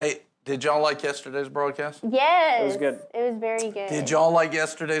Did y'all like yesterday's broadcast? Yes. It was good. It was very good. Did y'all like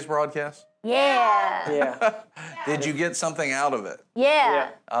yesterday's broadcast? Yeah. Yeah. Did you get something out of it? Yeah.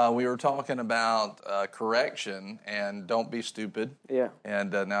 We were talking about correction and don't be stupid. Yeah.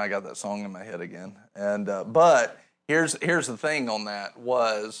 And now I got that song in my head again. And but here's the thing on that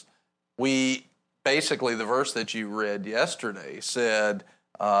was we basically the verse that you read yesterday said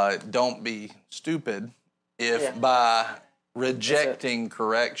don't be stupid if by rejecting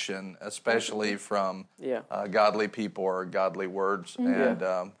correction, especially from godly people or godly words. And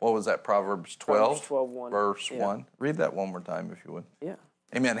what was that, Proverbs 12? Proverbs 12:1. Verse 1. Read that one more time if you would. Yeah.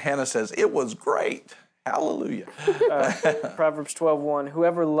 Amen. Hannah says, it was great. Hallelujah. Proverbs 12:1.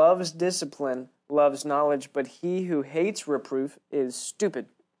 Whoever loves discipline loves knowledge, but he who hates reproof is stupid.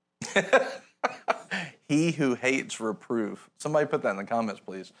 He who hates reproof. Somebody put that in the comments,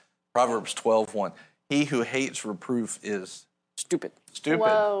 please. Proverbs 12:1. He who hates reproof is stupid. Stupid.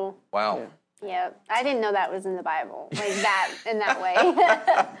 Whoa. Wow. Yeah. I didn't know that was in the Bible, like that, in that way.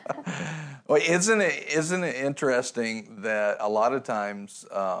 Well, isn't it interesting that a lot of times,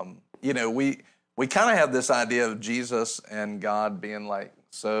 we kind of have this idea of Jesus and God being like,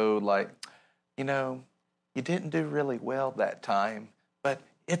 you didn't do really well that time, but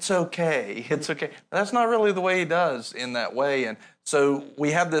it's okay. It's okay. That's not really the way he does in that way. And so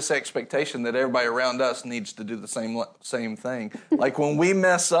we have this expectation that everybody around us needs to do the same thing. Like when we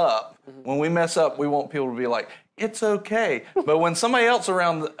mess up, we want people to be like, it's okay. But when somebody else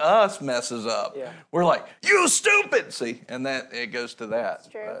around us messes up, we're like, you stupid. See, and that it goes to that. That's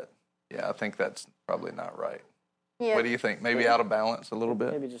true. But, yeah, I think that's probably not right. Yeah. What do you think? Maybe out of balance a little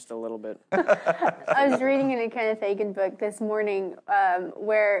bit? Maybe just a little bit. I was reading in a Kenneth Hagin book this morning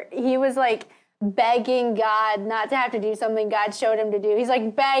where he was like begging God not to have to do something God showed him to do. He's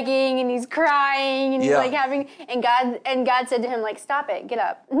like begging and he's crying and he's like and God said to him like, stop it, get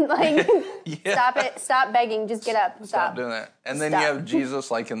up. Like stop it, stop begging, just get up. Stop doing that. And then you have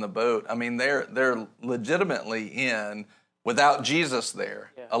Jesus like in the boat. I mean, they're legitimately in, without Jesus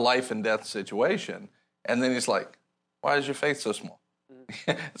there, a life and death situation. And then he's like, why is your faith so small?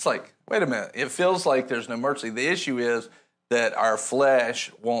 It's like, wait a minute. It feels like there's no mercy. The issue is that our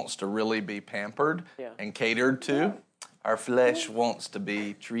flesh wants to really be pampered and catered to. Our flesh wants to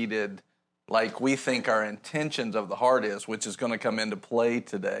be treated like we think our intentions of the heart is, which is going to come into play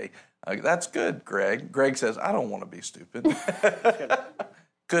today. That's good, Greg. Greg says, I don't want to be stupid.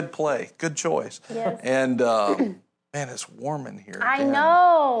 Good play. Good choice. Yes. And, man, it's warm in here. I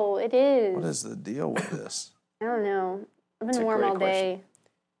know, it is. What is the deal with this? I don't know. I've been warm all day.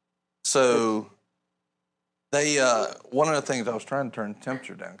 So they, one of the things I was trying to turn the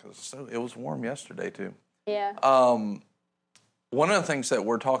temperature down because it was warm yesterday too. Yeah. One of the things that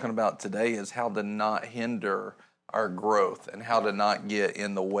we're talking about today is how to not hinder our growth and how to not get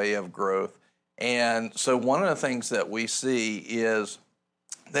in the way of growth. And so one of the things that we see is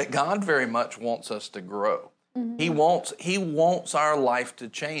that God very much wants us to grow. Mm-hmm. He wants our life to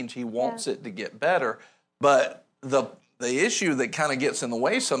change. He wants it to get better. But the issue that kind of gets in the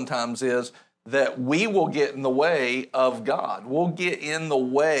way sometimes is that we will get in the way of God. We'll get in the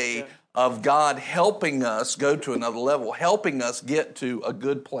way of God helping us go to another level, helping us get to a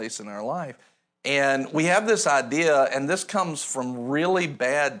good place in our life. And we have this idea, and this comes from really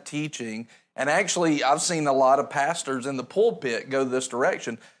bad teaching. And actually, I've seen a lot of pastors in the pulpit go this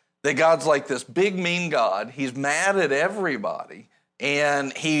direction, that God's like this big, mean God. He's mad at everybody.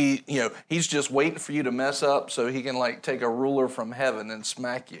 And he's just waiting for you to mess up so he can like take a ruler from heaven and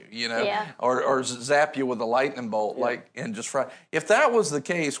smack you, or zap you with a lightning bolt, and just fry. If that was the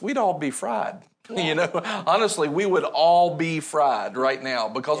case, we'd all be fried. Honestly, we would all be fried right now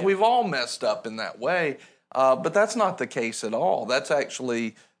because we've all messed up in that way. But that's not the case at all. That's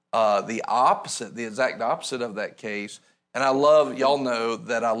actually the opposite, the exact opposite of that case. And y'all know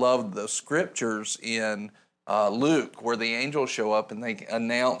that I love the scriptures in Luke, where the angels show up and they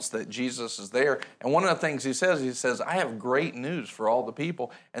announce that Jesus is there. And one of the things he says, I have great news for all the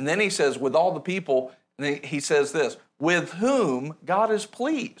people. And then he says, with all the people, and he says this, with whom God is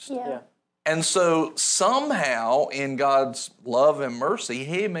pleased. Yeah. And so somehow in God's love and mercy,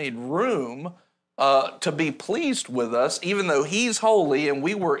 he made room to be pleased with us, even though he's holy and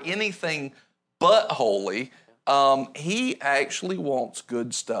we were anything but holy. He actually wants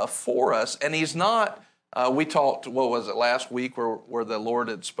good stuff for us. And he's not... we talked, what was it, last week where the Lord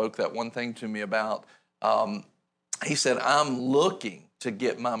had spoke that one thing to me about, he said, I'm looking to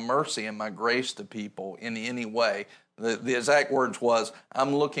get my mercy and my grace to people in any way. The exact words was,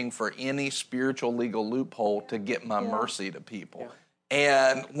 I'm looking for any spiritual legal loophole to get my mercy to people.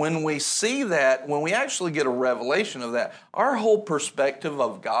 And when we see that, when we actually get a revelation of that, our whole perspective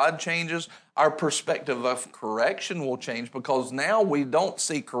of God changes. Our perspective of correction will change, because now we don't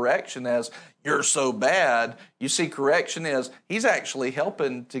see correction as you're so bad. You see correction as he's actually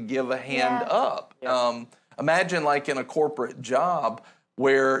helping to give a hand up. Yeah. Imagine like in a corporate job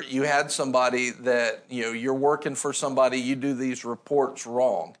where you had somebody that, you're working for somebody, you do these reports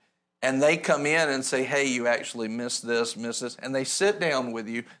wrong. And they come in and say, hey, you actually missed this, and they sit down with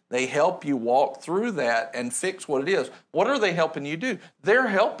you. They help you walk through that and fix what it is. What are they helping you do? They're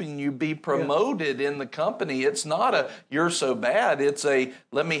helping you be promoted in the company. It's not a, you're so bad. It's a,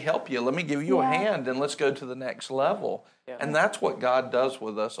 let me help you. Let me give you a hand, and let's go to the next level. Yeah. And that's what God does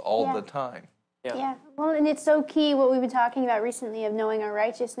with us all the time. Yeah. Well, and it's so key what we've been talking about recently of knowing our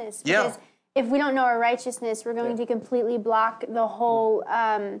righteousness. Because if we don't know our righteousness, we're going to completely block the whole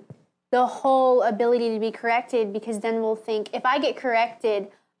ability to be corrected, because then we'll think, if I get corrected,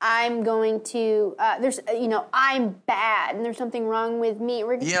 I'm going to, I'm bad and there's something wrong with me.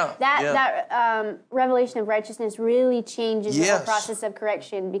 That revelation of righteousness really changes the whole process of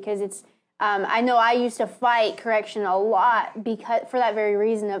correction, because it's, I know I used to fight correction a lot for that very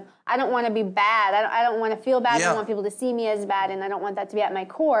reason of, I don't want to be bad. I don't want to feel bad. I don't want people to see me as bad, and I don't want that to be at my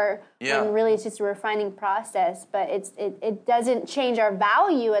core. When really it's just a refining process. But it doesn't change our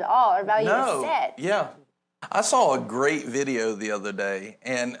value at all. Our value is set. Yeah. I saw a great video the other day,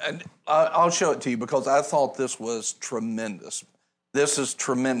 and I'll show it to you because I thought this was tremendous. This is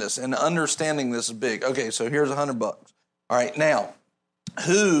tremendous, and understanding this is big. Okay, so here's $100. All right, now,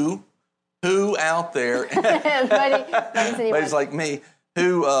 who out there, buddy's like me,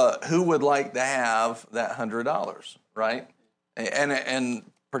 who would like to have that $100, right? And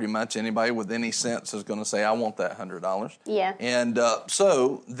pretty much anybody with any sense is going to say, I want that $100. Yeah. And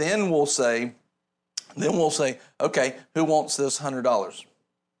so then we'll say, okay, who wants this $100?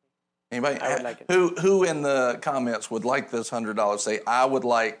 Anybody? I would like it. Who in the comments would like this $100? Say, I would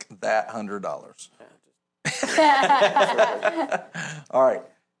like that $100. All right.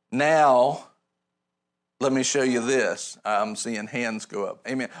 Now, let me show you this. I'm seeing hands go up.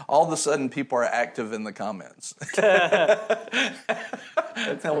 Amen. All of a sudden, people are active in the comments.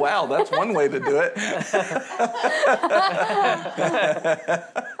 Wow, that's one way to do it.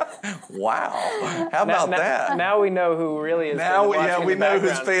 Wow. How about that? Now we know who really is. Now we know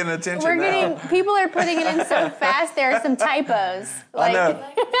who's paying attention. People are putting it in so fast, there are some typos. I know.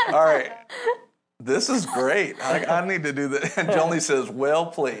 All right. This is great. I need to do that. And Joni says, well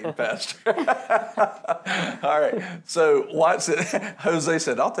played, Pastor. All right. So watch it. Jose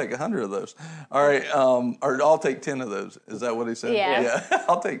said, I'll take 100 of those. All right. Or I'll take 10 of those. Is that what he said? Yeah.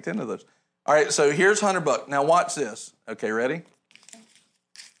 I'll take 10 of those. All right. So here's $100. Now watch this. Okay, ready?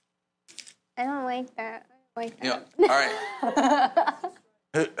 I don't like that. Yeah. All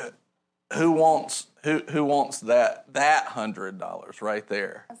right. Who wants that $100 right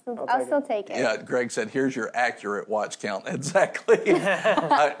there? I'll still take it. Yeah, Greg said, here's your accurate watch count. Exactly.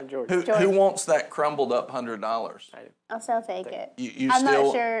 Who wants that crumbled up $100? I'll still take it. I'm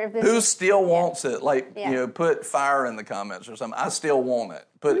not sure if this who still wants it? Like, put fire in the comments or something. I still want it.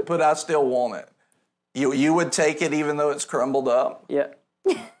 Put I still want it. You would take it even though it's crumbled up? Yeah.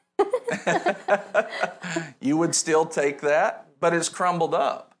 You would still take that, but it's crumbled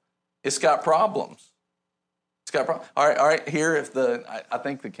up. It's got problems. All right. Here, I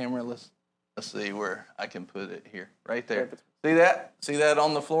think the camera. Let's see where I can put it here. Right there. See that? See that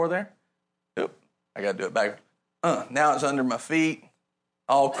on the floor there? Oop. I got to do it back. Now it's under my feet,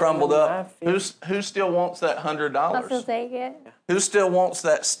 all crumbled up. Who still wants that $100? I'll still take it. Who still wants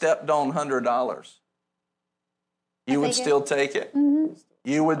that stepped-on $100? You would still take it. Mm-hmm.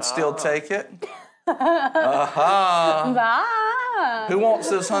 You would still take it. Aha. Bye. Who wants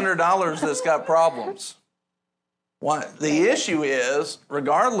this $100 that's got problems? Why? The issue is,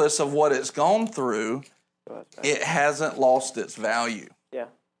 regardless of what it's gone through, it hasn't lost its value. Yeah.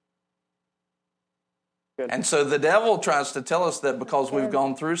 Good. And so the devil tries to tell us that because we've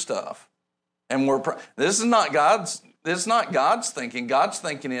gone through stuff, and this is not God's thinking. God's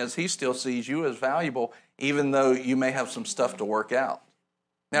thinking is He still sees you as valuable, even though you may have some stuff to work out.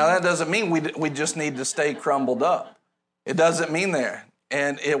 Now that doesn't mean we just need to stay crumbled up. It doesn't mean there.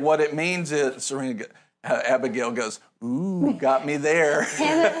 And what it means is, Abigail goes, ooh, got me there.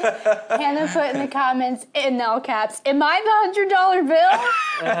 Hannah put in the comments in all caps, am I the $100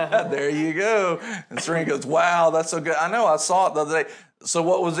 bill? There you go. And Serena goes, wow, that's so good. I know, I saw it the other day. So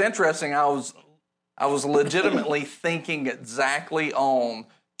what was interesting, I was legitimately thinking exactly on,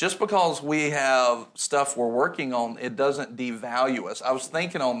 just because we have stuff we're working on, it doesn't devalue us. I was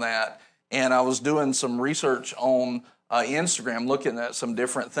thinking on that, and I was doing some research on Instagram looking at some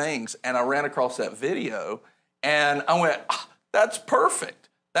different things, and I ran across that video, and I went, that's perfect.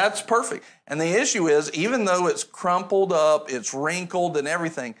 That's perfect. And the issue is, even though it's crumpled up, it's wrinkled and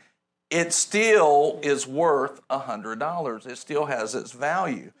everything, it still is worth $100. It still has its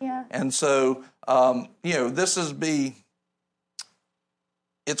value. Yeah. And so,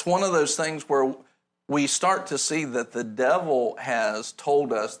 it's one of those things where we start to see that the devil has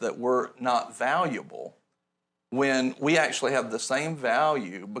told us that we're not valuable when we actually have the same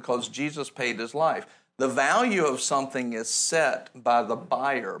value because Jesus paid his life. The value of something is set by the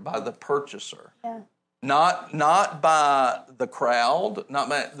buyer, by the purchaser. Yeah. Not by the crowd, not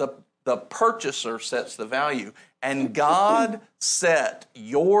by the purchaser sets the value. And God set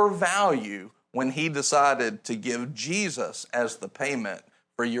your value when he decided to give Jesus as the payment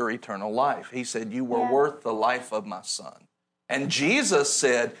for your eternal life. He said, you were worth the life of my son. And Jesus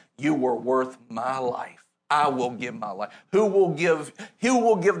said, you were worth my life. I will give my life. Who will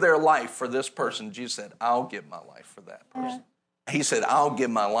give their life for this person? Jesus said, I'll give my life for that person. He said, I'll give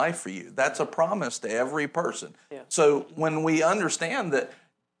my life for you. That's a promise to every person. Yeah. So when we understand that,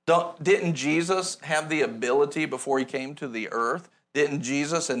 didn't Jesus have the ability before he came to the earth? Didn't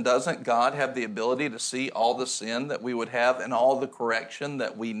Jesus and doesn't God have the ability to see all the sin that we would have and all the correction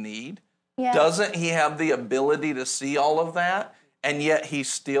that we need? Yeah. Doesn't he have the ability to see all of that? And yet he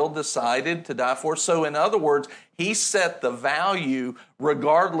still decided to die for us. So in other words, he set the value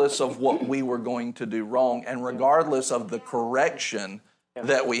regardless of what we were going to do wrong and regardless of the correction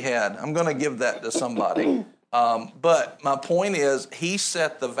that we had. I'm going to give that to somebody. But my point is, he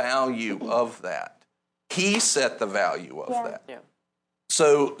set the value of that. He set the value of that. Yeah.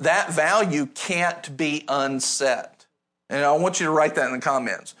 So that value can't be unset. And I want you to write that in the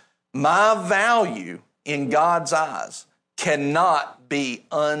comments. My value in God's eyes cannot be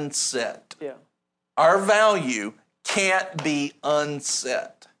unset. Yeah. Our value can't be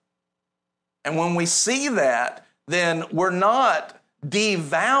unset. And when we see that, then we're not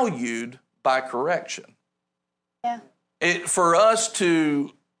devalued by correction. Yeah. For us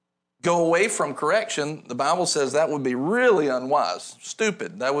to go away from correction, the Bible says that would be really unwise,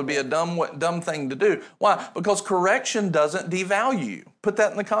 stupid. That would be a dumb thing to do. Why? Because correction doesn't devalue you. Put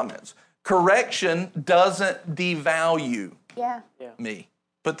that in the comments. Correction doesn't devalue me.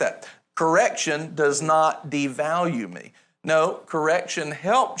 Put that. Correction does not devalue me. No, correction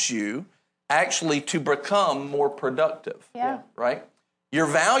helps you actually to become more productive. Yeah. Right? Your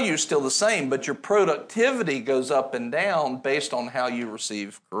value is still the same, but your productivity goes up and down based on how you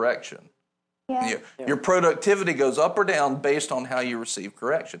receive correction. Yeah. Your productivity goes up or down based on how you receive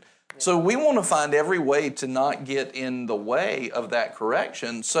correction. Yeah. So we want to find every way to not get in the way of that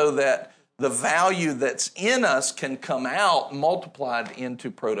correction so that the value that's in us can come out multiplied into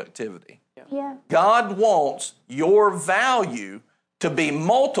productivity. Yeah. God wants your value to be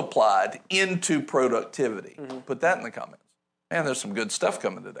multiplied into productivity. Mm-hmm. Put that in the comments. Man, there's some good stuff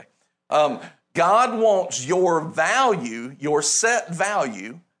coming today. God wants your value, your set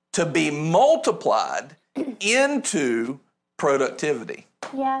value, to be multiplied into productivity.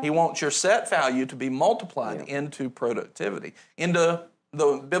 Yeah. He wants your set value to be multiplied into productivity, into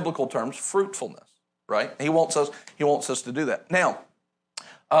the biblical terms, fruitfulness. Right? He wants us to do that. Now,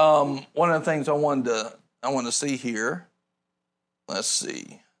 one of the things I want to see here. Let's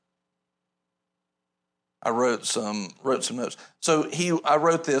see. I wrote some notes. So I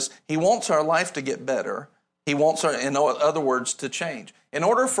wrote this. He wants our life to get better. He wants in other words, to change. In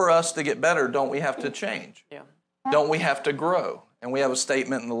order for us to get better, don't we have to change? Yeah. Don't we have to grow? And we have a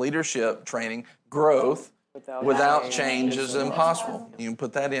statement in the leadership training: growth without change is impossible. You can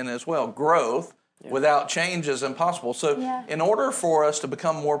put that in as well. Growth without change is impossible. So in order for us to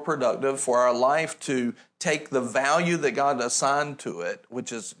become more productive, for our life to take the value that God assigned to it,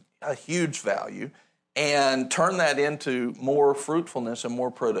 which is a huge value, and turn that into more fruitfulness and more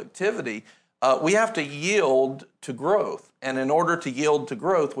productivity, we have to yield to growth. And in order to yield to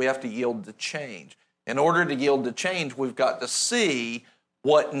growth, we have to yield to change. In order to yield to change, we've got to see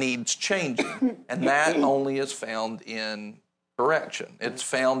what needs changing. And that only is found in correction. It's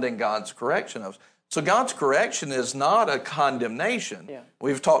found in God's correction of us. So God's correction is not a condemnation. Yeah.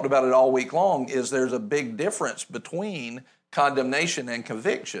 We've talked about it all week long, there's a big difference between condemnation and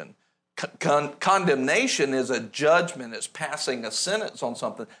conviction. Condemnation is a judgment. It's passing a sentence on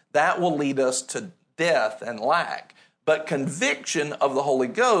something. That will lead us to death and lack. But conviction of the Holy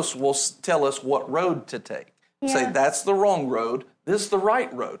Ghost will tell us what road to take. Yeah. Say, that's the wrong road. This is the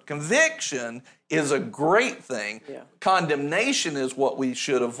right road. Conviction is a great thing. Yeah. Condemnation is what we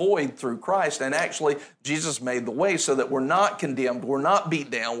should avoid through Christ. And actually, Jesus made the way so that we're not condemned, we're not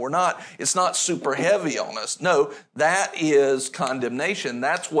beat down, it's not super heavy on us. No, that is condemnation.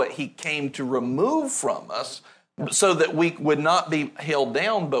 That's what he came to remove from us so that we would not be held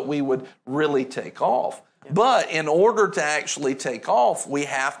down, but we would really take off. But in order to actually take off, we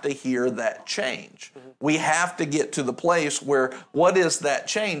have to hear that change. We have to get to the place where what is that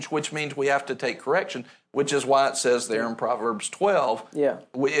change, which means we have to take correction, which is why it says there in Proverbs 12,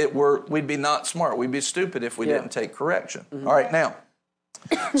 we'd be not smart. We'd be stupid if we didn't take correction. All right, now,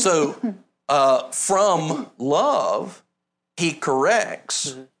 so from love, he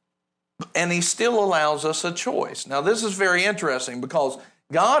corrects, and he still allows us a choice. Now, this is very interesting because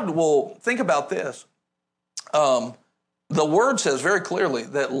God will, think about this. The word says very clearly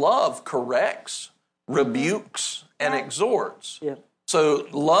that love corrects, rebukes, and exhorts. Yeah. So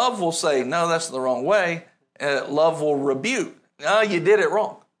love will say, no, that's the wrong way. Love will rebuke. No, you did it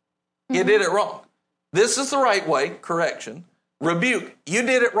wrong. You did it wrong. This is the right way, correction. Rebuke, you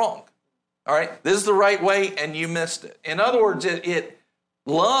did it wrong. All right, this is the right way and you missed it. In other words,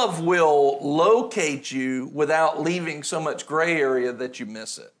 love will locate you without leaving so much gray area that you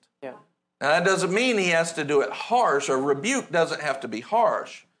miss it. Yeah. Now, that doesn't mean he has to do it harsh, or rebuke doesn't have to be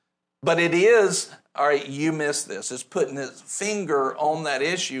harsh. But it is, all right, you missed this. It's putting his finger on that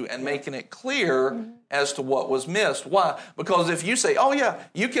issue and making it clear as to what was missed. Why? Because if you say, oh, yeah,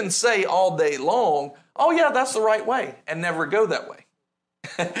 you can say all day long, oh, yeah, that's the right way, and never go that way.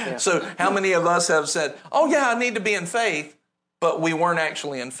 So how many of us have said, oh, yeah, I need to be in faith, but we weren't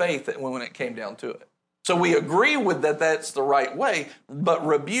actually in faith when it came down to it. So we agree with that that's the right way, but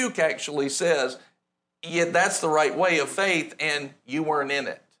rebuke actually says, yeah, that's the right way of faith, and you weren't in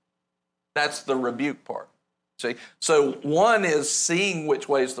it. That's the rebuke part. See? So one is seeing which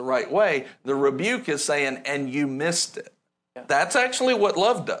way is the right way. The rebuke is saying, and you missed it. Yeah. That's actually what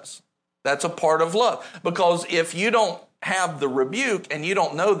love does. That's a part of love. Because if you don't have the rebuke and you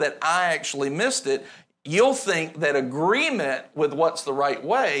don't know that I actually missed it, you'll think that agreement with what's the right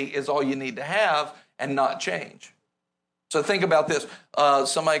way is all you need to have and not change. So think about this.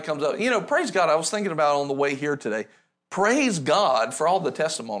 Somebody comes up, praise God, I was thinking about on the way here today. Praise God for all the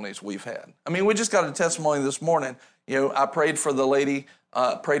testimonies we've had. I mean, we just got a testimony this morning. I prayed for the lady,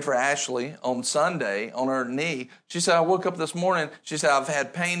 prayed for Ashley on Sunday on her knee. She said, I woke up this morning. She said, I've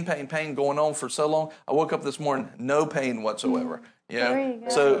had pain going on for so long. I woke up this morning, no pain whatsoever.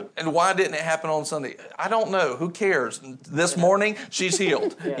 So, and why didn't it happen on Sunday? I don't know. Who cares? This morning, she's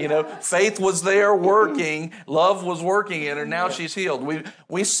healed. Faith was there working. Love was working in her. Now she's healed.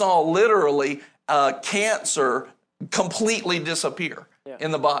 We saw literally cancer completely disappear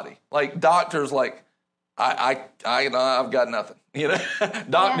in the body. Like doctors, I've got nothing.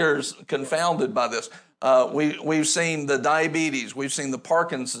 Doctors confounded by this. We've seen the diabetes. We've seen the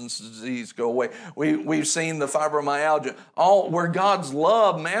Parkinson's disease go away. We've seen the fibromyalgia. All where God's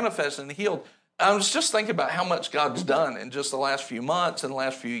love manifested and healed. I was just thinking about how much God's done in just the last few months and the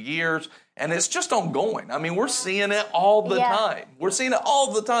last few years, and it's just ongoing. I mean, we're seeing it all the time. We're seeing it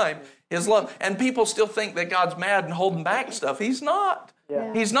all the time. His love. And people still think that God's mad and holding back stuff. He's not.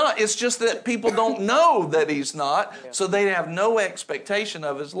 Yeah. He's not. It's just that people don't know that he's not, so they have no expectation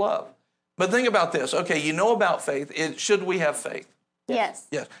of his love. But think about this. Okay, you know about faith. Should we have faith? Yes.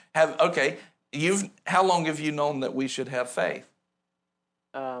 Yes. How long have you known that we should have faith?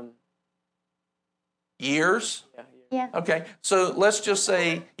 Years? Yeah. Okay, so let's just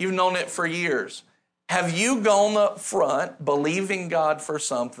say you've known it for years. Have you gone up front believing God for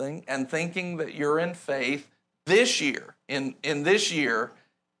something and thinking that you're in faith this year, in this year,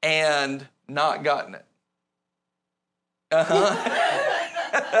 and not gotten it?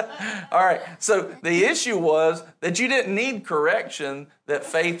 All right, so the issue was that you didn't need correction, that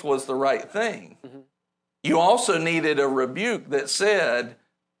faith was the right thing. Mm-hmm. You also needed a rebuke that said,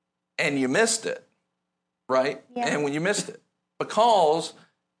 and you missed it, right? Yeah. And when you missed it, because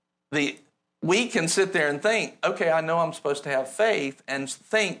we can sit there and think, okay, I know I'm supposed to have faith, and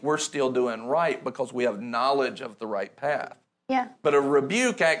think we're still doing right because we have knowledge of the right path. Yeah. But a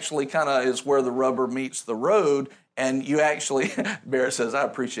rebuke actually kind of is where the rubber meets the road, and you actually, Barrett says, I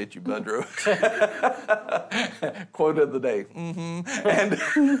appreciate you, Budrow. Quote of the day. Mm-hmm.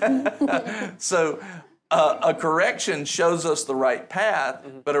 And so a correction shows us the right path,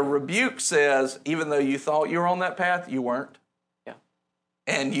 but a rebuke says, even though you thought you were on that path, you weren't.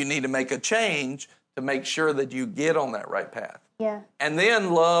 And you need to make a change to make sure that you get on that right path. Yeah. And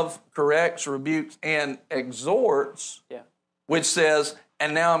then love corrects, rebukes, and exhorts, which says,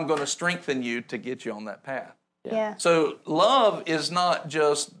 and now I'm going to strengthen you to get you on that path. Yeah. So love is not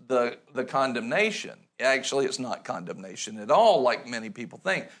just the condemnation. Actually, it's not condemnation at all, like many people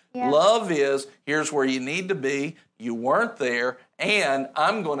think. Yeah. Love is, here's where you need to be, you weren't there, and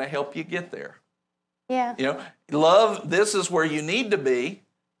I'm going to help you get there. Yeah. You know, love, this is where you need to be,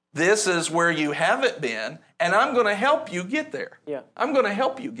 this is where you haven't been, and I'm going to help you get there. Yeah. I'm going to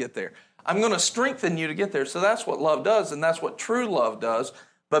help you get there. I'm going to strengthen you to get there. So that's what love does, and that's what true love does.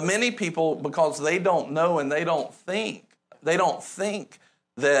 But many people, because they don't know and they don't think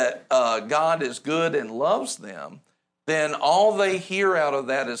that God is good and loves them, then all they hear out of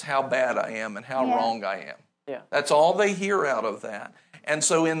that is how bad I am and how wrong I am. Yeah. That's all they hear out of that. And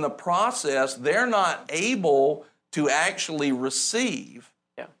so in the process, they're not able to actually receive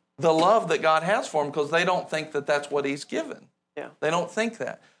the love that God has for them because they don't think that that's what He's given. Yeah. They don't think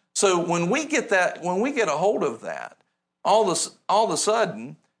that. So when we get a hold of that, all of a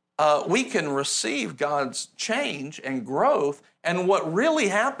sudden, we can receive God's change and growth. And what really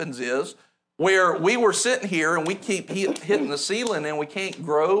happens is where we were sitting here and we keep hitting the ceiling and we can't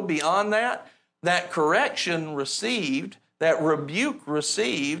grow beyond that, that correction received, that rebuke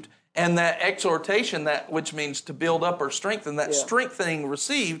received, and that exhortation, that which means to build up or strengthen, that strengthening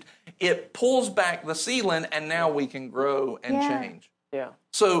received, it pulls back the ceiling and now we can grow and change. Yeah.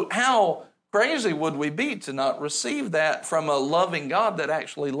 So how crazy would we be to not receive that from a loving God that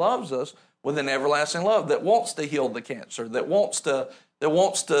actually loves us with an everlasting love, that wants to heal the cancer, that wants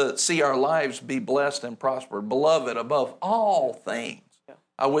to see our lives be blessed and prosper, beloved above all things. Yeah.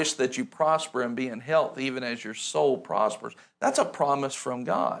 I wish that you prosper and be in health even as your soul prospers. That's a promise from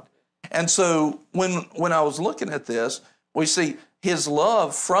God. And so when I was looking at this, we see His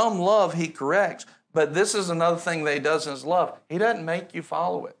love, from love He corrects, but this is another thing that He does in His love. He doesn't make you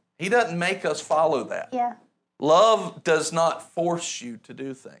follow it. He doesn't make us follow that. Yeah. Love does not force you to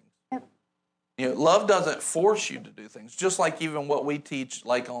do things. Yep. You know, love doesn't force you to do things. Just like even what we teach,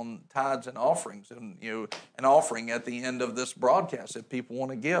 like on tithes and offerings, and an offering at the end of this broadcast, if people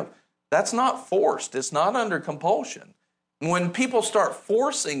want to give, that's not forced. It's not under compulsion. When people start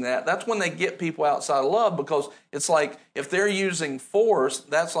forcing that, that's when they get people outside of love, because it's like if they're using force,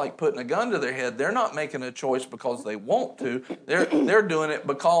 that's like putting a gun to their head. They're not making a choice because they want to. They're doing it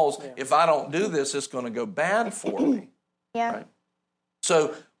because if I don't do this, it's going to go bad for me. Yeah. Right?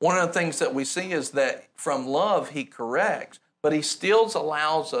 So one of the things that we see is that from love, He corrects, but He still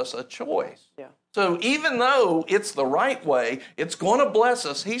allows us a choice. Yeah. So even though it's the right way, it's going to bless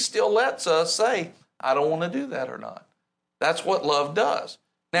us, He still lets us say, I don't want to do that or not. That's what love does.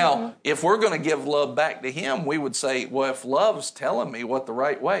 Now, if we're going to give love back to Him, we would say, well, if love's telling me what the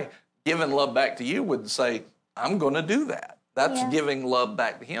right way, giving love back to you would say, I'm going to do that. That's giving love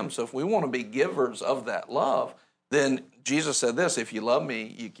back to Him. So if we want to be givers of that love, then Jesus said this, if you love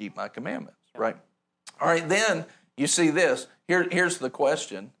me, you keep my commandments, right? All right, then you see this. Here's the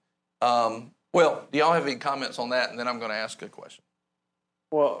question. Well, do y'all have any comments on that? And then I'm going to ask a question.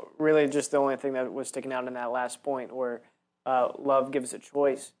 Well, really just the only thing that was sticking out in that last point where love gives a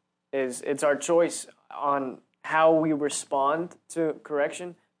choice is it's our choice on how we respond to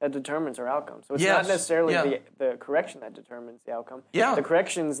correction that determines our outcome. So it's not necessarily the correction that determines the outcome. Yeah. The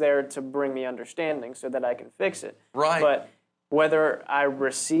correction's there to bring me understanding so that I can fix it. Right. But whether I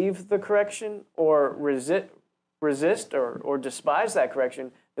receive the correction or resist or despise that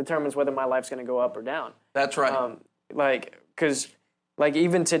correction determines whether my life's going to go up or down. That's right. Because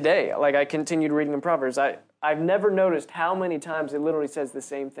even today, I continued reading in Proverbs, I've never noticed how many times it literally says the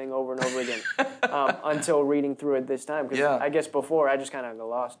same thing over and over again until reading through it this time. Because I guess before I just kind of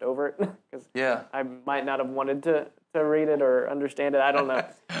glossed over it because I might not have wanted to read it or understand it. I don't know.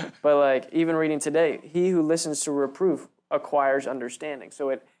 But even reading today, he who listens to reproof acquires understanding.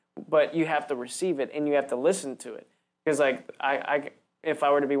 But you have to receive it and you have to listen to it. Because if I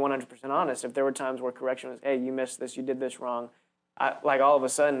were to be 100% honest, if there were times where correction was, hey, you missed this, you did this wrong, all of a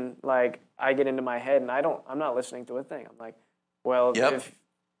sudden, I get into my head and I'm not listening to a thing. I'm like, well, if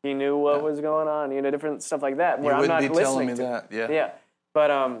he knew what was going on, different stuff like that. Where you wouldn't I'm not be telling listening me to. that, Yeah.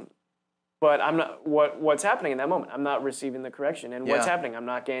 But I'm not. What's happening in that moment? I'm not receiving the correction, and what's happening? I'm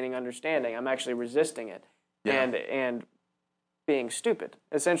not gaining understanding. I'm actually resisting it, and being stupid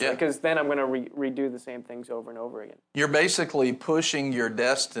essentially, because then I'm going to redo the same things over and over again. You're basically pushing your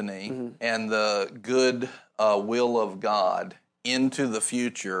destiny and the good will of God into the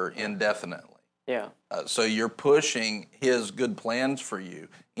future indefinitely. Yeah. So you're pushing His good plans for you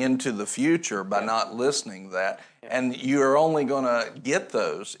into the future by not listening to that. And you're only going to get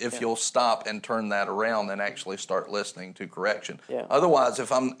those if you'll stop and turn that around and actually start listening to correction. Yeah. Otherwise,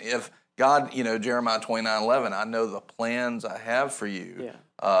 if God, Jeremiah 29:11, I know the plans I have for you,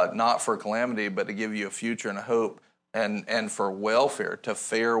 not for calamity, but to give you a future and a hope and for welfare, to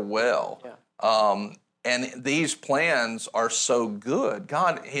fare well. And these plans are so good.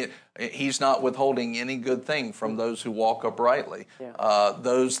 God, He's not withholding any good thing from those who walk uprightly.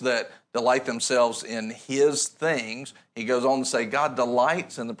 Those that delight themselves in His things. He goes on to say, God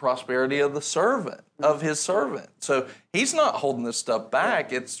delights in the prosperity of the servant, of His servant. So He's not holding this stuff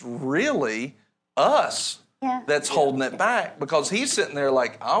back. It's really us that's holding it back, because He's sitting there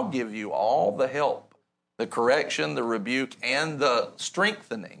like, I'll give you all the help, the correction, the rebuke, and the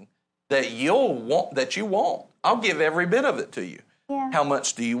strengthening that you want. I'll give every bit of it to you. How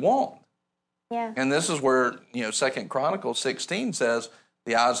much do you want? And this is where 2 Chronicles 16 says,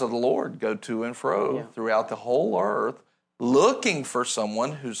 the eyes of the Lord go to and fro throughout the whole earth, looking for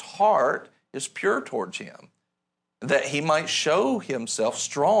someone whose heart is pure towards Him, that He might show Himself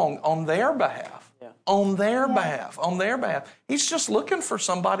strong on their behalf. On their behalf. He's just looking for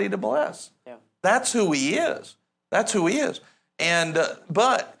somebody to bless. That's who He is. And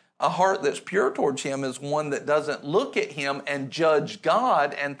but a heart that's pure towards Him is one that doesn't look at Him and judge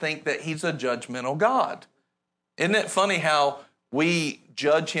God and think that He's a judgmental God. Isn't it funny how we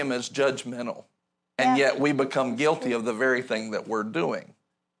judge Him as judgmental, and yet we become guilty of the very thing that we're doing,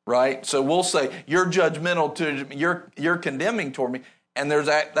 right? So we'll say, you're judgmental to me, you're condemning toward me, and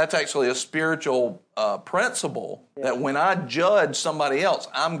that's actually a spiritual principle that when I judge somebody else,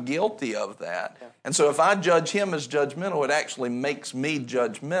 I'm guilty of that. And so if I judge him as judgmental, it actually makes me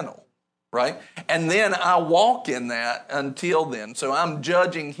judgmental, right? And then I walk in that until then. So I'm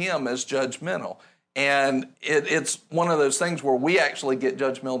judging him as judgmental. And it's one of those things where we actually get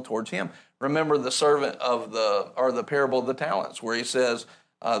judgmental towards him. Remember the servant or the parable of the talents, where he says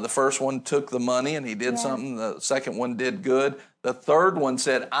the first one took the money and he did something. The second one did good. The third one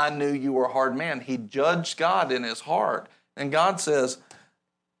said, I knew you were a hard man. He judged God in his heart. And God says,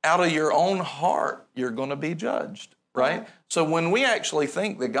 out of your own heart, you're going to be judged, right? So when we actually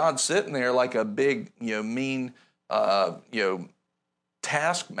think that God's sitting there like a big, mean,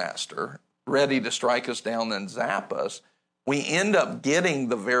 taskmaster, ready to strike us down and zap us, we end up getting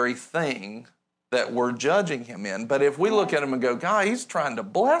the very thing that we're judging him in. But if we look at him and go, God, he's trying to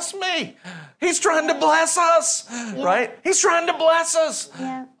bless me. He's trying to bless us, right? He's trying to bless us.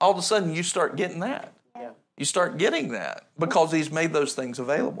 Yeah. All of a sudden, you start getting that. Yeah. You start getting that because he's made those things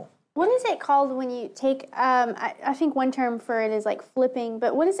available. What is it called when you take, I think one term for it is like flipping,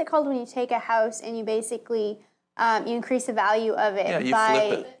 but what is it called when you take a house and you basically, you increase the value of it by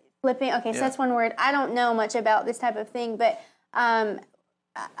flip it. Flipping? Okay, so that's one word. I don't know much about this type of thing, but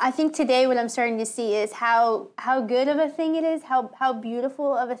I think today what I'm starting to see is how good of a thing it is, how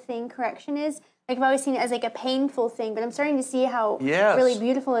beautiful of a thing correction is. Like I've always seen it as like a painful thing, but I'm starting to see how really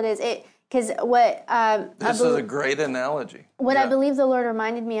beautiful it is. Because what this is a great analogy. What I believe the Lord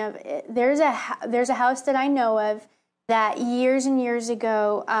reminded me of, there's a house that I know of that years and years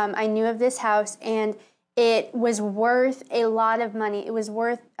ago I knew of this house, and it was worth a lot of money. It was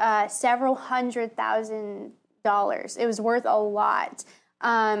worth several $100,000. It was worth a lot.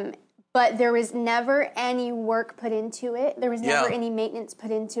 But there was never any work put into it. There was never any maintenance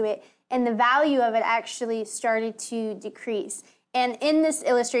put into it. And the value of it actually started to decrease. And in this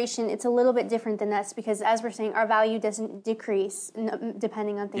illustration, it's a little bit different than us because, as we're saying, our value doesn't decrease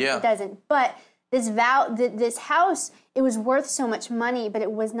depending on things. It doesn't. But this house, it was worth so much money, but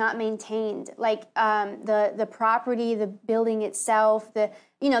it was not maintained. Like the property, the building itself, there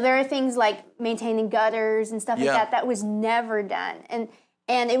are things like maintaining gutters and stuff like that. That was never done. And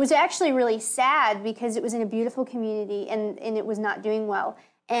it was actually really sad because it was in a beautiful community and it was not doing well.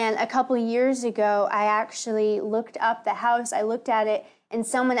 And a couple of years ago, I actually looked up the house. I looked at it, and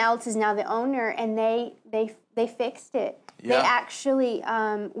someone else is now the owner, and they fixed it. Yeah. They actually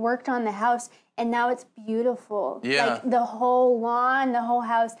worked on the house, and now it's beautiful. Yeah. Like the whole lawn, the whole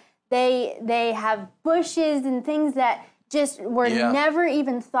house. They have bushes and things that just were never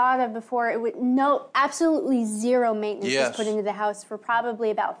even thought of before. Absolutely zero maintenance was put into the house for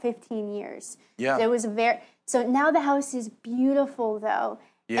probably about 15 years. Yeah. So now the house is beautiful, though.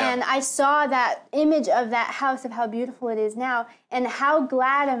 Yeah. And I saw that image of that house, of how beautiful it is now, and how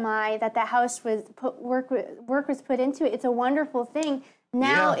glad am I that house was work was put into it. It's a wonderful thing.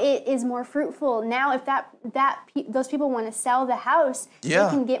 Now it is more fruitful. Now if those people want to sell the house, they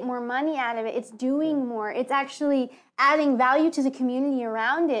can get more money out of it. It's doing more. It's actually adding value to the community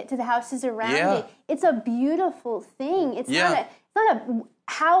around it, to the houses around it. It's a beautiful thing. It's not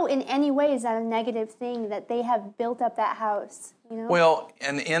how in any way is that a negative thing that they have built up that house? Well,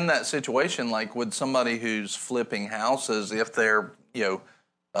 and in that situation, like with somebody who's flipping houses, if they're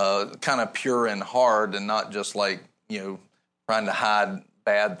kind of pure in heart and not just like, trying to hide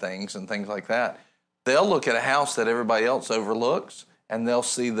bad things and things like that. They'll look at a house that everybody else overlooks, and they'll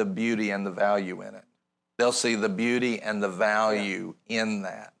see the beauty and the value in it. They'll see the beauty and the value in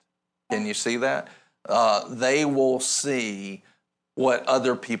that. Can you see that? They will see what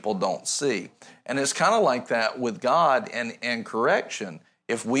other people don't see. And it's kind of like that with God and correction.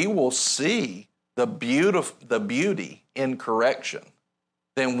 If we will see the beauty in correction,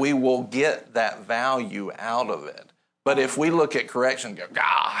 then we will get that value out of it. But if we look at correction and go, God,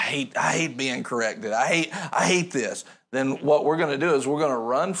 I hate being corrected. I hate this. Then what we're going to do is we're going to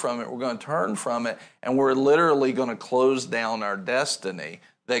run from it. We're going to turn from it. And we're literally going to close down our destiny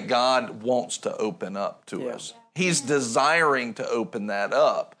that God wants to open up to us. He's desiring to open that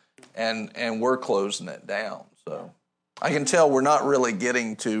up. And we're closing it down. So I can tell we're not really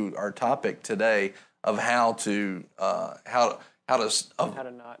getting to our topic today of how to not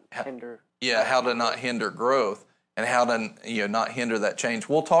hinder. Yeah, how to not hinder growth. And how to not hinder that change.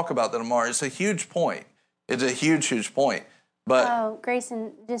 We'll talk about that tomorrow. It's a huge point. It's a huge point. But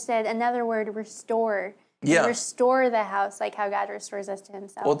Grayson just said another word: restore. Yeah, restore the house, like how God restores us to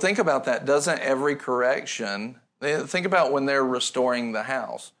Himself. Well, think about that. Doesn't every correction? Think about when they're restoring the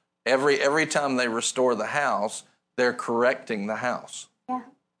house. Every time they restore the house, they're correcting the house. Yeah.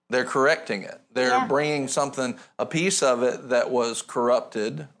 They're correcting it. They're bringing a piece of it that was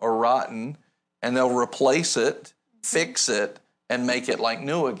corrupted or rotten, and they'll replace it, fix it, and make it like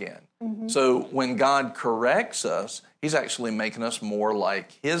new again. Mm-hmm. So when God corrects us, He's actually making us more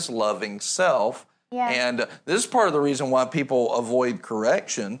like His loving self. Yeah. And this is part of the reason why people avoid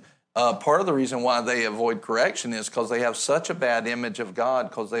correction. Part of the reason why they avoid correction is because they have such a bad image of God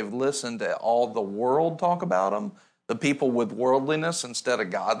because they've listened to all the world talk about Him, the people with worldliness instead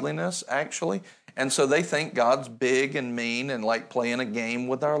of godliness, actually. And so they think God's big and mean and like playing a game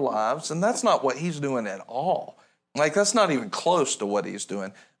with our lives. And that's not what He's doing at all. Like, that's not even close to what He's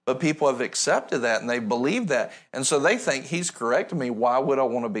doing. But people have accepted that and they believe that. And so they think He's correcting me. Why would I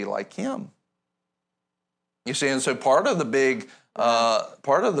want to be like Him? You see, and so part of the big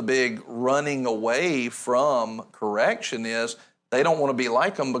running away from correction is they don't want to be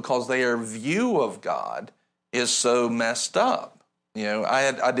like Him because their view of God is so messed up.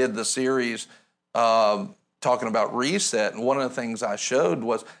 I did the series talking about reset, and one of the things I showed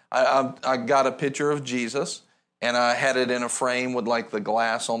was I got a picture of Jesus, and I had it in a frame with like the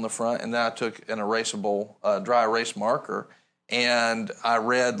glass on the front, and then I took an erasable dry erase marker, and I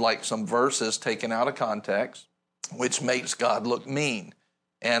read like some verses taken out of context, which makes God look mean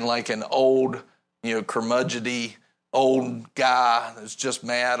and like an old, curmudgeony old guy that's just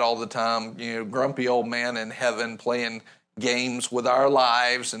mad all the time, grumpy old man in heaven playing games with our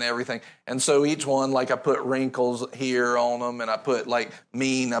lives and everything. And so each one, like I put wrinkles here on them, and I put like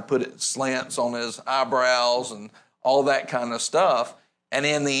mean, I put slants on his eyebrows and all that kind of stuff. And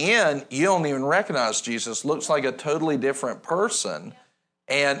in the end, you don't even recognize Jesus. Looks like a totally different person.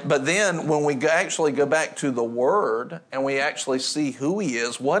 But then when we actually go back to the Word and we actually see who He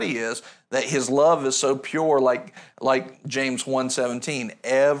is, what He is, that His love is so pure, like James 1:17,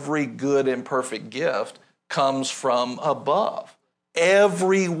 every good and perfect gift comes from above.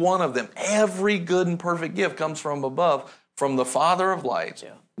 Every one of them, every good and perfect gift comes from above, from the Father of lights,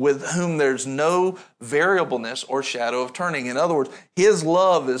 with whom there's no variableness or shadow of turning. In other words, His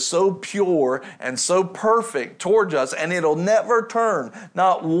love is so pure and so perfect towards us, and it'll never turn,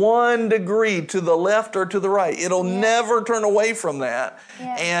 not 1 degree to the left or to the right. It'll never turn away from that.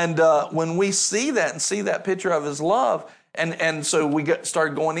 Yeah. And when we see that and see that picture of His love, and so we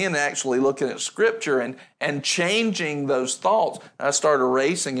started going in and actually looking at Scripture and changing those thoughts. And I started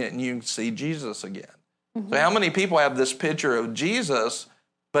erasing it, and you can see Jesus again. Mm-hmm. So how many people have this picture of Jesus,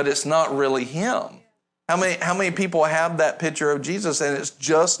 but it's not really Him? How many people have that picture of Jesus and it's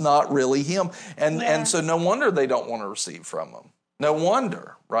just not really Him? And so no wonder they don't want to receive from Him. No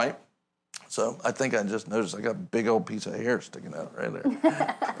wonder, right? So I think I just noticed I got a big old piece of hair sticking out right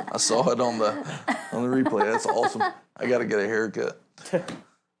there. I saw it on the replay. That's awesome. I got to get a haircut.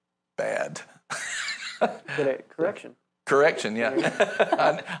 Bad. Get a correction. Correction,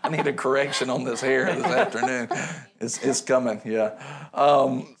 yeah. I need a correction on this hair this afternoon. It's coming, yeah.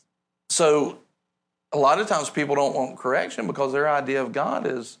 So a lot of times people don't want correction because their idea of God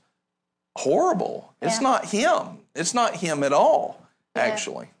is horrible. Yeah. It's not Him. It's not Him at all,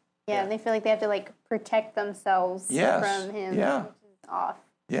 actually. Yeah, and they feel like they have to protect themselves from Him, which is off.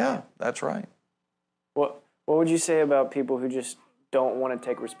 Yeah, that's right. What would you say about people who just don't want to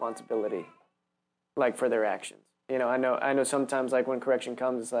take responsibility, for their actions? I know sometimes when correction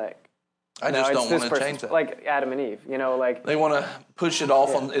comes, it's I just don't want to change that. Like Adam and Eve, like they want to push it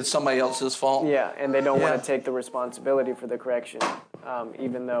off on it's somebody else's fault. Yeah, and they don't want to take the responsibility for the correction,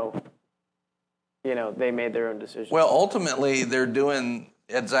 even though, they made their own decision. Well, ultimately, they're doing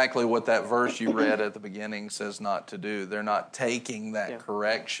exactly what that verse you read at the beginning says not to do. They're not taking that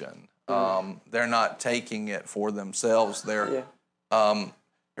correction. They're not taking it for themselves.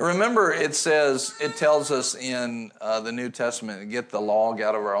 Remember, it tells us in the New Testament to get the log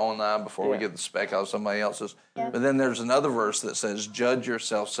out of our own eye before we get the speck out of somebody else's. Yeah. But then there's another verse that says, judge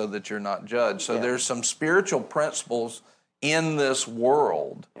yourself so that you're not judged. So there's some spiritual principles in this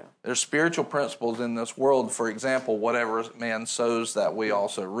world. Yeah. There's spiritual principles in this world. For example, whatever man sows, that we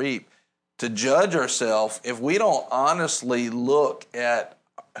also reap. To judge ourselves, if we don't honestly look at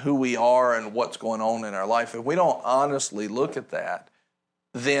who we are and what's going on in our life, if we don't honestly look at that,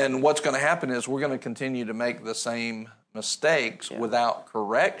 then what's going to happen is we're going to continue to make the same mistakes without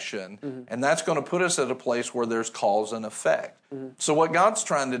correction, and that's going to put us at a place where there's cause and effect. So what God's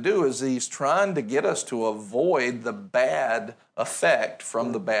trying to do is He's trying to get us to avoid the bad effect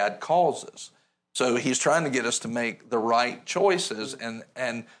from the bad causes. So He's trying to get us to make the right choices, and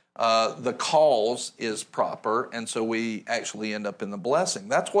the cause is proper, and so we actually end up in the blessing.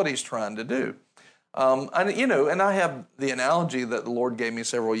 That's what He's trying to do. And I have the analogy that the Lord gave me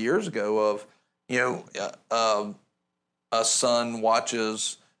several years ago of, a son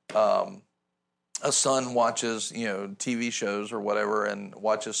watches, TV shows or whatever, and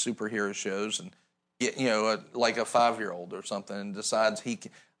watches superhero shows, and like a 5-year-old or something, and decides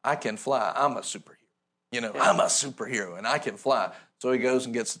I can fly. I'm a superhero. I'm a superhero and I can fly. So he goes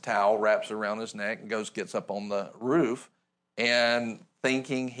and gets a towel, wraps it around his neck, and gets up on the roof, and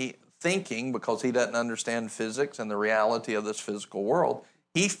thinking because he doesn't understand physics and the reality of this physical world,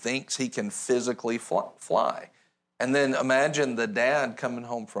 he thinks he can physically fly. And then imagine the dad coming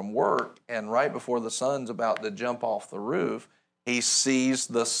home from work, and right before the son's about to jump off the roof, he sees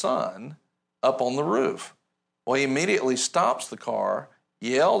the son up on the roof. Well, he immediately stops the car,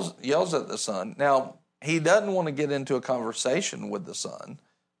 yells at the son. Now, he doesn't want to get into a conversation with the son,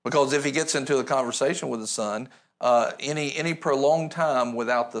 because if he gets into a conversation with the son, any prolonged time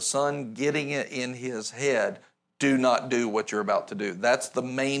without the son getting it in his head, do not do what you're about to do. That's the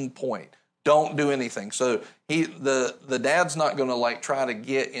main point. Don't do anything. So the dad's not going to try to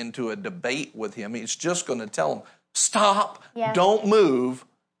get into a debate with him. He's just going to tell him, stop, don't move,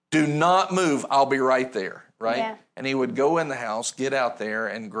 do not move, I'll be right there, right? Yeah. And he would go in the house, get out there,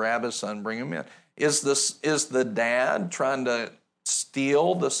 and grab his son, bring him in. Is the dad trying to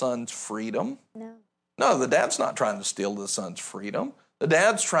steal the son's freedom? No, the dad's not trying to steal the son's freedom. The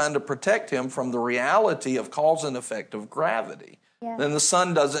dad's trying to protect him from the reality of cause and effect of gravity. Yeah. Then the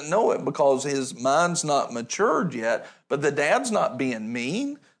son doesn't know it because his mind's not matured yet, but the dad's not being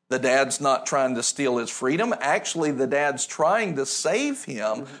mean. The dad's not trying to steal his freedom. Actually, the dad's trying to save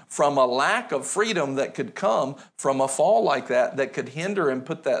him from a lack of freedom that could come from a fall like that could hinder and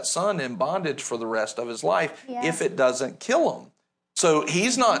put that son in bondage for the rest of his life if it doesn't kill him. So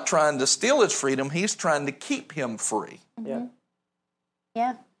he's not trying to steal his freedom. He's trying to keep him free. Mm-hmm.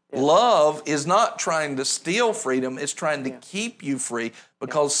 Yeah. Love is not trying to steal freedom. It's trying to keep you free,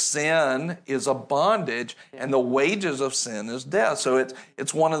 because sin is a bondage and the wages of sin is death. So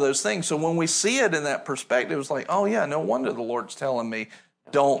it's one of those things. So when we see it in that perspective, it's like, oh yeah, no wonder the Lord's telling me,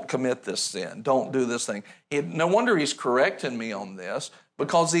 don't commit this sin. Don't do this thing. No wonder He's correcting me on this,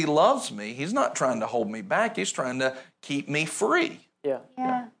 because He loves me. He's not trying to hold me back. He's trying to keep me free. Yeah.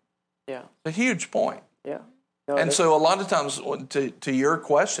 It's a huge point. Yeah. And so a lot of times, to your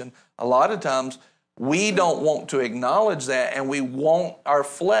question, a lot of times we don't want to acknowledge that, and our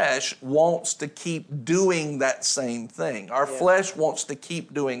flesh wants to keep doing that same thing. Our flesh wants to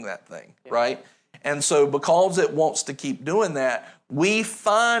keep doing that thing, right? And so because it wants to keep doing that, we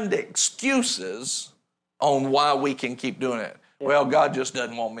find excuses on why we can keep doing it. Yeah. Well, God just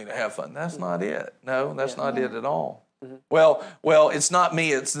doesn't want me to have fun. That's not it. No, that's not it at all. Mm-hmm. Well, it's not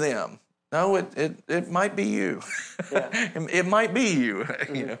me, it's them. No, it might be you. Yeah. It might be you.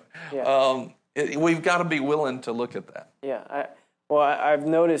 We've got to be willing to look at that. Yeah. I've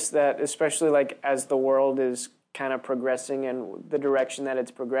noticed that, especially as the world is kind of progressing and the direction that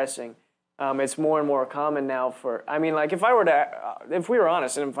it's progressing, it's more and more common now if we were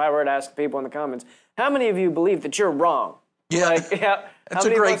honest, and if I were to ask people in the comments, how many of you believe that you're wrong? Yeah. That's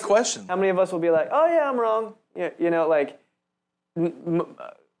a great question. How many of us will be like, oh yeah, I'm wrong?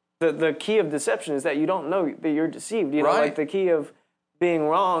 The key of deception is that you don't know that you're deceived. Right. The key of being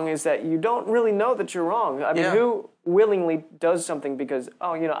wrong is that you don't really know that you're wrong. I mean, who willingly does something because,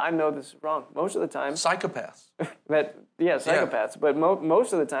 I know this is wrong? Most of the time. Psychopaths. Psychopaths. But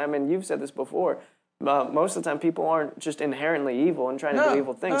most of the time, and you've said this before, most of the time people aren't just inherently evil and trying to do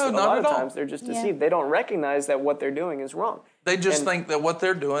evil things. No, a lot of times they're just deceived. They don't recognize that what they're doing is wrong. They just think that what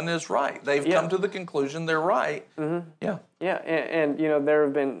they're doing is right. They've come to the conclusion they're right. Mm-hmm. Yeah. Yeah, and there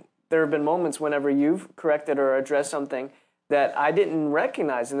have been moments whenever you've corrected or addressed something that I didn't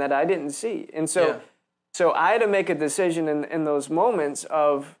recognize and that I didn't see. And so I had to make a decision in those moments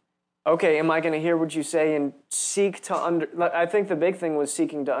of, okay, am I going to hear what you say and seek to I think the big thing was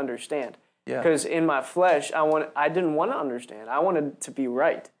seeking to understand. Because in my flesh, I didn't want to understand. I wanted to be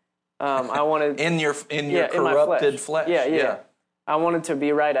right. I wanted in your corrupted flesh. Yeah. I wanted to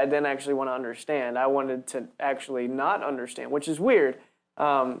be right. I didn't actually want to understand. I wanted to actually not understand, which is weird.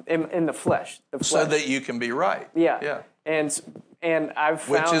 In the flesh. So that you can be right. Yeah. And I've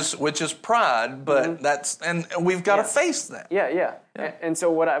found which is pride, but and we've got to face that. Yeah. And so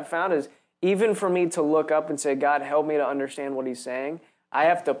what I've found is even for me to look up and say, God, help me to understand what he's saying, I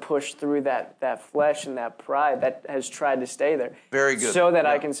have to push through that flesh and that pride that has tried to stay there. Very good. So that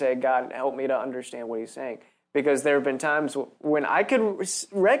I can say, God, help me to understand what he's saying. Because there have been times when I could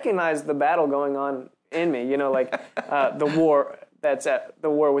recognize the battle going on in me, like the war that's at the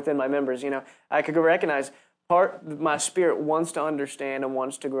war within my members. I could recognize my spirit wants to understand and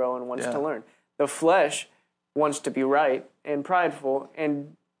wants to grow and wants to learn. The flesh wants to be right and prideful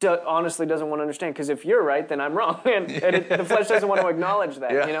and honestly doesn't want to understand, because if you're right, then I'm wrong, and the flesh doesn't want to acknowledge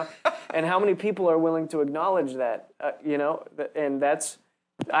that. And how many people are willing to acknowledge that? And that's,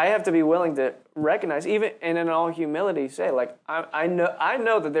 I have to be willing to recognize, even and in all humility, say, like, I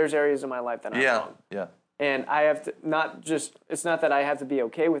know that there's areas in my life that I'm wrong. Yeah. And I have to it's not that I have to be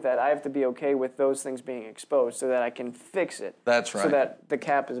okay with that. I have to be okay with those things being exposed so that I can fix it. That's right. So that the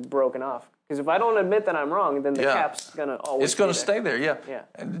cap is broken off. Because if I don't admit that I'm wrong, then the cap's going to always It's going to stay there, Yeah.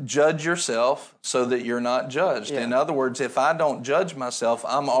 And judge yourself so that you're not judged. Yeah. In other words, if I don't judge myself,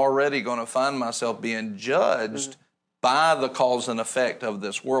 I'm already going to find myself being judged by the cause and effect of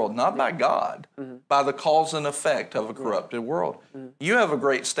this world, not by God, by the cause and effect of a corrupted world. You have a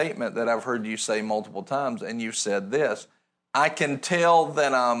great statement that I've heard you say multiple times, and you said this: I can tell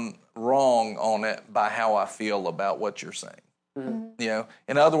that I'm wrong on it by how I feel about what you're saying.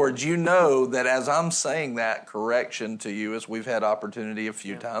 In other words, that as I'm saying that correction to you, as we've had opportunity a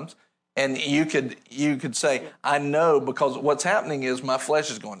few times, and you could say, I know, because what's happening is my flesh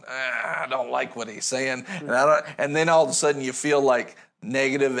is going, I don't like what he's saying, and then all of a sudden you feel like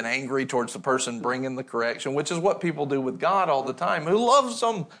negative and angry towards the person bringing the correction, which is what people do with God all the time, who loves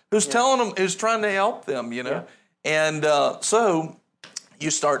them, who's telling them, who's trying to help them, and so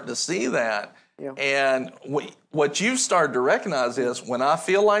you start to see that. Yeah. And what you've started to recognize is, when I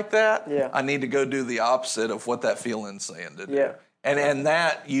feel like that, I need to go do the opposite of what that feeling's saying to do. Yeah. And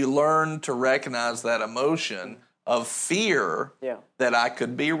that you learn to recognize that emotion of fear that I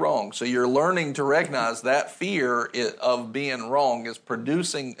could be wrong. So you're learning to recognize that fear of being wrong is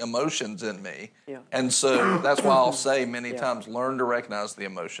producing emotions in me. Yeah. And so that's why I'll say many times, learn to recognize the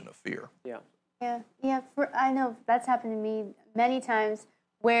emotion of fear. Yeah. I know that's happened to me many times,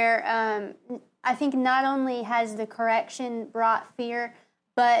 where I think not only has the correction brought fear,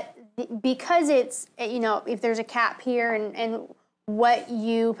 but because it's, if there's a cap here and what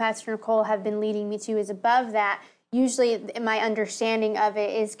you, Pastor Nicole, have been leading me to is above that, usually my understanding of it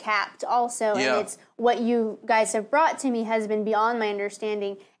is capped also. Yeah. And it's what you guys have brought to me has been beyond my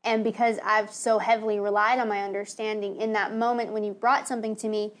understanding. And because I've so heavily relied on my understanding, in that moment when you brought something to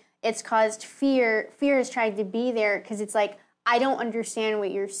me, it's caused fear. Fear has tried to be there because it's like, I don't understand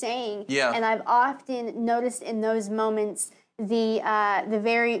what you're saying. Yeah. And I've often noticed in those moments the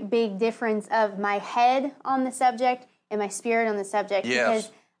very big difference of my head on the subject and my spirit on the subject.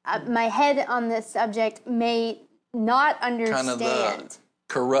 Yes. Because my head on the subject may not understand. Kind of the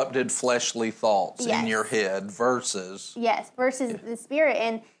corrupted fleshly thoughts in your head versus the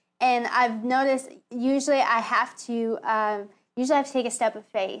spirit. And I've noticed usually I have to take a step of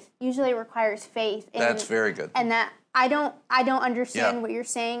faith. Usually it requires faith. That's very good. And that I don't understand what you're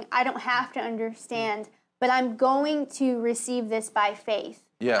saying. I don't have to understand, but I'm going to receive this by faith.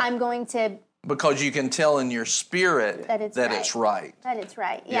 Yeah. I'm going to, because you can tell in your spirit that it's right. That it's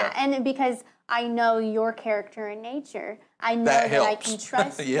right. Yeah. And because I know your character and nature. I know that I can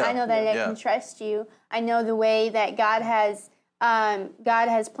trust I know that I can trust you. I know the way that God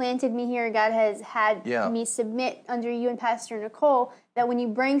has planted me here. God has had me submit under you and Pastor Nicole, that when you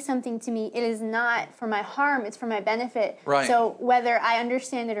bring something to me, it is not for my harm, it's for my benefit. Right. So whether I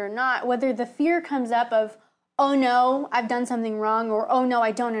understand it or not, whether the fear comes up of, oh no, I've done something wrong, or oh no,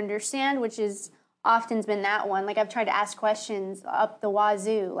 I don't understand, which is often been that one. Like I've tried to ask questions up the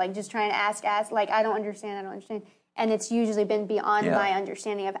wazoo, like just trying to ask, like I don't understand. And it's usually been beyond my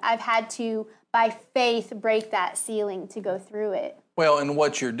understanding. I've had to, by faith, break that ceiling to go through it. Well, and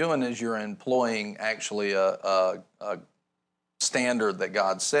what you're doing is you're employing actually a standard that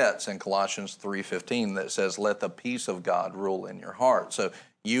God sets in Colossians 3:15 that says, let the peace of God rule in your heart. So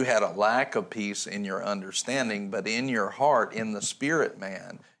you had a lack of peace in your understanding, but in your heart, in the spirit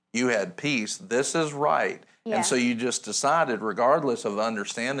man, you had peace. This is right. Yeah. And so you just decided, regardless of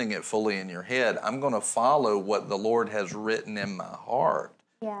understanding it fully in your head, I'm going to follow what the Lord has written in my heart.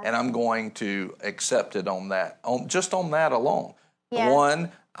 Yeah. And I'm going to accept it on that, just on that alone. Yeah.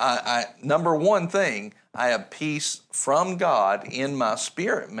 Number one thing, I have peace from God in my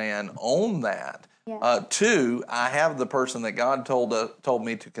spirit man on that. Yeah. Two, I have the person that God told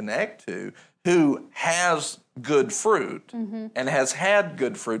me to connect to who has good fruit and has had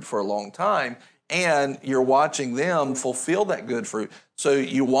good fruit for a long time, and you're watching them fulfill that good fruit. So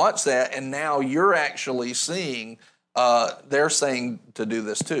you watch that, and now you're actually seeing they're saying to do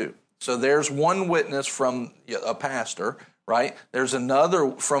this too. So there's one witness from a pastor, right? There's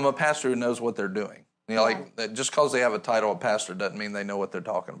another from a pastor who knows what they're doing. You know, like just because they have a title of pastor doesn't mean they know what they're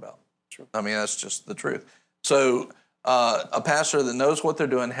talking about. Sure. I mean, that's just the truth. So a pastor that knows what they're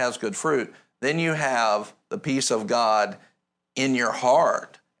doing has good fruit. Then you have the peace of God in your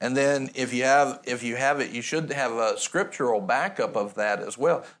heart. And then if you have it, you should have a scriptural backup of that as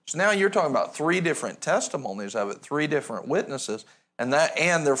well. So now you're talking about 3 different testimonies of it, 3 different witnesses, and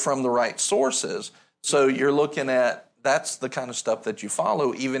they're from the right sources. So you're looking at, that's the kind of stuff that you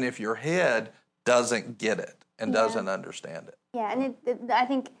follow, even if your head doesn't get it and doesn't understand it. Yeah, and I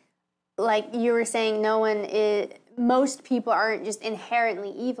think, like you were saying, most people aren't just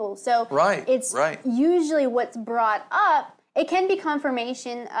inherently evil. So it's usually what's brought up. It can be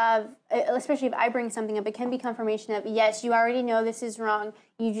confirmation of, especially if I bring something up, it can be confirmation of, yes, you already know this is wrong.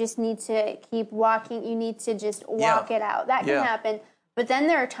 You just need to keep walking. You need to just walk it out. That can happen. But then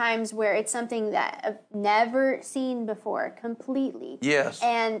there are times where it's something that I've never seen before completely. Yes.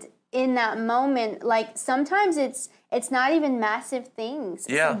 And in that moment, like sometimes it's not even massive things.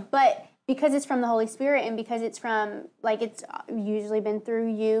 Yeah. But because it's from the Holy Spirit and because it's from, like, it's usually been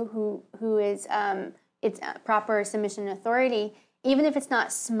through you who is it's proper submission and authority, even if it's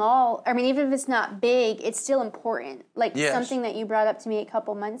not small, even if it's not big, it's still important. Like something that you brought up to me a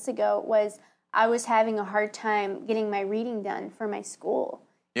couple months ago was I was having a hard time getting my reading done for my school.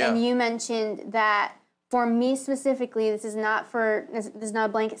 Yeah. And you mentioned that for me specifically, this is not a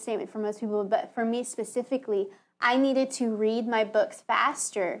blanket statement for most people, but for me specifically, I needed to read my books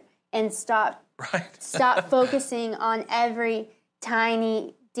faster and stop focusing on every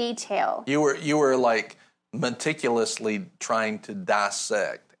tiny detail. You were like meticulously trying to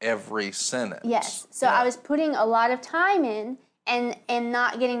dissect every sentence. Yes. So I was putting a lot of time in and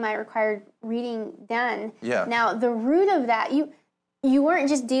not getting my required reading done. Yeah. Now the root of that, you weren't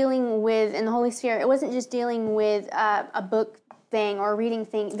just dealing with, in the Holy Spirit, it wasn't just dealing with a book thing or a reading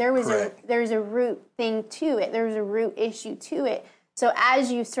thing. There was a root thing to it. There was a root issue to it. So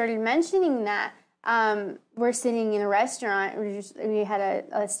as you started mentioning that, we're sitting in a restaurant. We had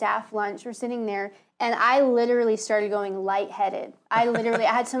a staff lunch. We're sitting there, and I literally started going lightheaded. I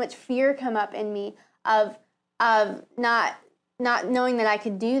had so much fear come up in me of not knowing that I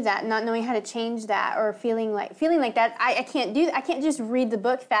could do that, not knowing how to change that, or feeling like that I can't do that. I can't just read the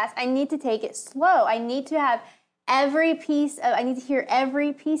book fast. I need to take it slow. I need to have every piece of. I need to hear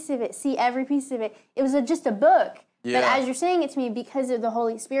every piece of it, see every piece of it. It was just a book. Yeah. But as you're saying it to me, because of the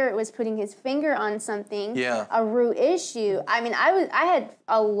Holy Spirit was putting His finger on something, a root issue. I had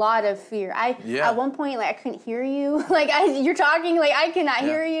a lot of fear. At one point, like I couldn't hear you. You're talking, like I cannot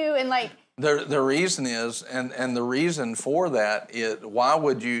hear you, and like. The reason is, and the reason for that is, why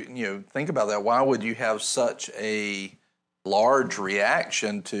would you think about that? Why would you have such a large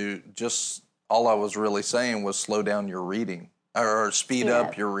reaction to just all I was really saying was slow down your reading or speed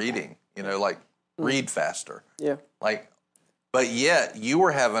up your reading? Read faster. Yeah. But yet you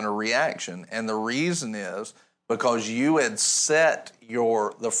were having a reaction, and the reason is because you had set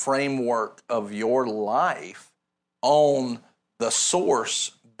the framework of your life on the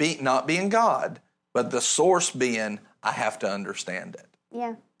source, not being God, but the source being, I have to understand it.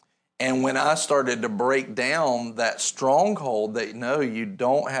 Yeah. And when I started to break down that stronghold that, no, you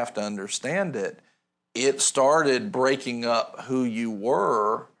don't have to understand it, it started breaking up who you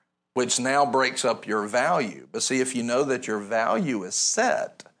were, which now breaks up your value. But see, if you know that your value is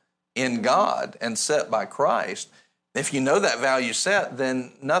set in God and set by Christ, If you know that value set,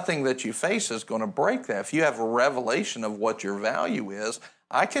 then nothing that you face is going to break that. If you have a revelation of what your value is,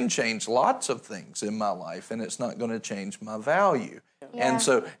 I can change lots of things in my life, and it's not going to change my value. Yeah. And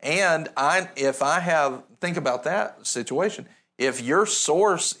so, think about that situation. If your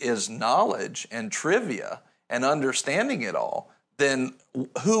source is knowledge and trivia and understanding it all, then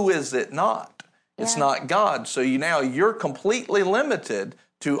who is it not? It's not God. So you're completely limited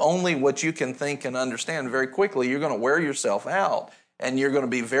to only what you can think and understand. Very quickly, you're going to wear yourself out, and you're going to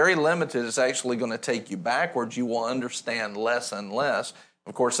be very limited. It's actually going to take you backwards. You will understand less and less.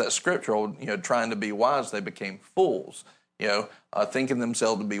 Of course, that's scriptural. Trying to be wise, they became fools. Thinking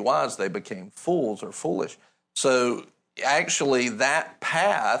themselves to be wise, they became fools or foolish. So actually, that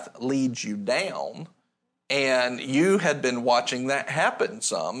path leads you down. And you had been watching that happen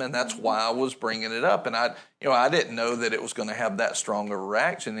some, and that's why I was bringing it up. And I didn't know that it was going to have that strong of a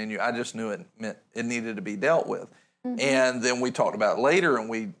reaction in you. I just knew it meant it needed to be dealt with. Mm-hmm. And then we talked about it later, and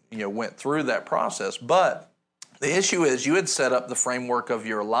we went through that process. But the issue is you had set up the framework of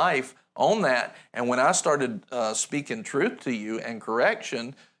your life on that. And when I started speaking truth to you and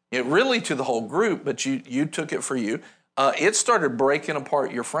correction, really to the whole group, but you took it for you, it started breaking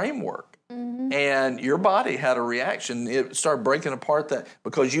apart your framework. Mm-hmm. And your body had a reaction. It started breaking apart that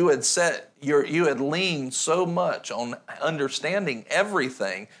because you had leaned so much on understanding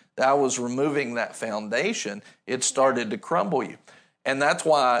everything that I was removing that foundation. It started to crumble you, and that's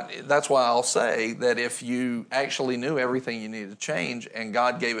why I'll say that if you actually knew everything you needed to change and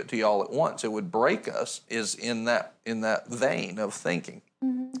God gave it to you all at once, it would break us. Is in that vein of thinking.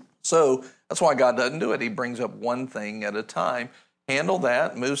 Mm-hmm. So that's why God doesn't do it. He brings up one thing at a time. Handle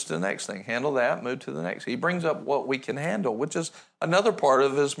that, moves to the next thing. Handle that, move to the next. He brings up what we can handle, which is another part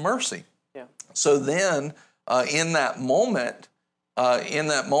of his mercy. Yeah. So then, in that moment,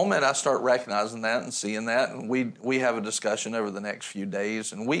 I start recognizing that and seeing that, and we have a discussion over the next few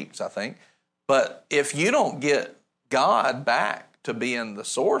days and weeks, I think. But if you don't get God back to being the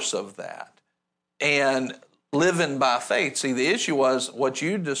source of that and living by faith, see, the issue was what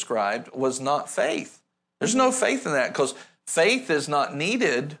you described was not faith. There's no faith in that because faith is not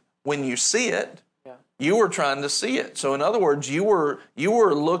needed when you see it. Yeah. You were trying to see it. So in other words, you were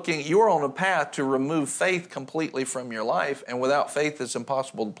on a path to remove faith completely from your life. And without faith, it's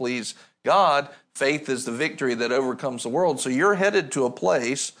impossible to please God. Faith is the victory that overcomes the world. So you're headed to a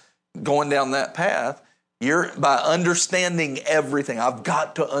place going down that path. You're by understanding everything. I've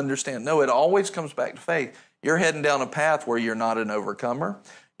got to understand. No, it always comes back to faith. You're heading down a path where you're not an overcomer.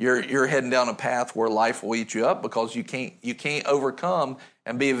 You're heading down a path where life will eat you up because you can't overcome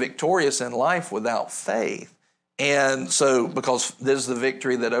and be victorious in life without faith. And so because this is the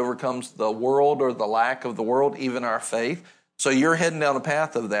victory that overcomes the world or the lack of the world, even our faith. So you're heading down a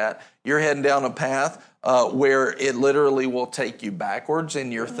path of that. You're heading down a path where it literally will take you backwards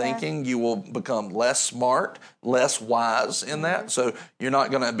in your thinking. You will become less smart, less wise in that. So you're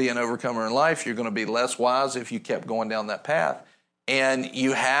not going to be an overcomer in life. You're going to be less wise if you kept going down that path. And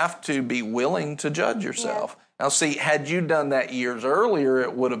you have to be willing to judge yourself. Yeah. Now, see, had you done that years earlier,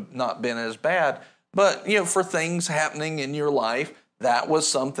 it would have not been as bad. But, for things happening in your life, that was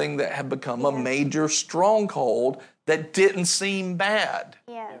something that had become a major stronghold that didn't seem bad.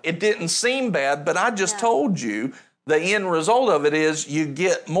 Yeah. It didn't seem bad, but I just told you the end result of it is you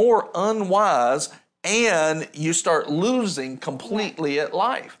get more unwise and you start losing completely at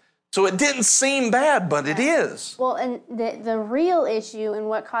life. So it didn't seem bad, but it is. Well, and the real issue and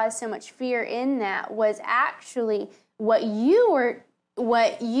what caused so much fear in that was actually what you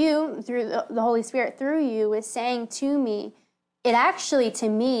through the Holy Spirit through you was saying to me. It actually to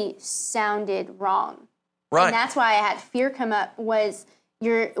me sounded wrong. Right. And that's why I had fear come up was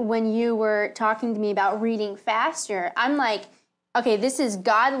when you were talking to me about reading faster. I'm like, okay, this is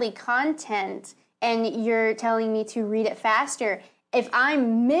godly content and you're telling me to read it faster. If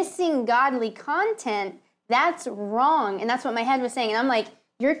I'm missing godly content, that's wrong. And that's what my head was saying. And I'm like,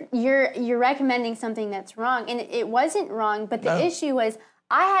 you're recommending something that's wrong. And it wasn't wrong, but the issue was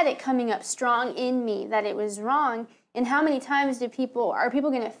I had it coming up strong in me that it was wrong. And how many times are people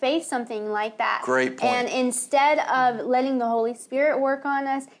going to face something like that? Great point. And instead of letting the Holy Spirit work on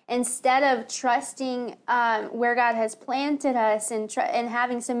us, instead of trusting where God has planted us and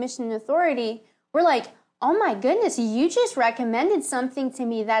having submission and authority, we're like, oh my goodness, you just recommended something to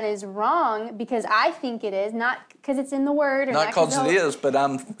me that is wrong because I think it is, not because it's in the Word. Or not because it is, but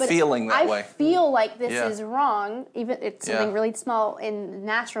I'm feeling that way. I feel like this is wrong. Even it's something really small and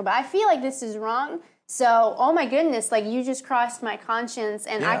natural, but I feel like this is wrong. So, oh my goodness, like you just crossed my conscience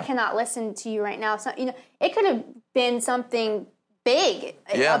and I cannot listen to you right now. So, it could have been something big,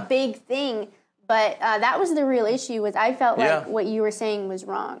 a big thing, But that was the real issue. Was I felt like what you were saying was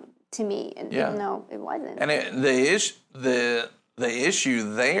wrong to me, and even though it wasn't. And the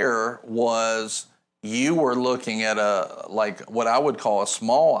issue there was you were looking at what I would call a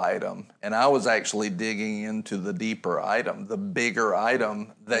small item, and I was actually digging into the deeper item, the bigger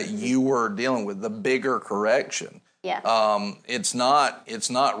item that you were dealing with, the bigger correction. Yeah. It's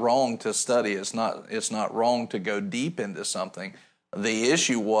not wrong to study. It's not wrong to go deep into something. The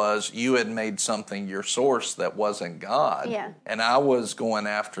issue was you had made something your source that wasn't God. Yeah. And I was going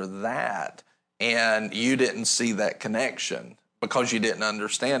after that, and you didn't see that connection because you didn't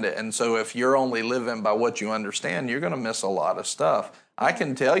understand it. And so if you're only living by what you understand, you're going to miss a lot of stuff. I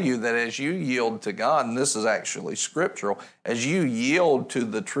can tell you that as you yield to God, and this is actually scriptural, as you yield to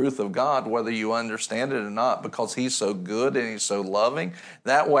the truth of God, whether you understand it or not, because He's so good and He's so loving,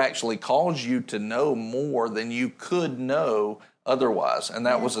 that will actually cause you to know more than you could know otherwise. And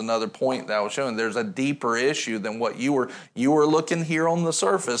that was another point that I was showing. There's a deeper issue than what you were looking here on the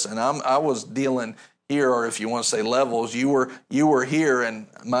surface, and I was dealing here, or if you want to say levels, you were here, and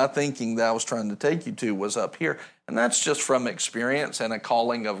my thinking that I was trying to take you to was up here. And that's just from experience and a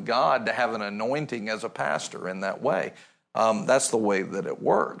calling of God to have an anointing as a pastor in that way. That's the way that it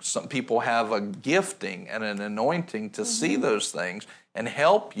works. Some people have a gifting and an anointing to see those things and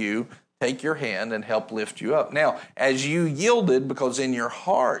help you take your hand and help lift you up. Now, as you yielded, because in your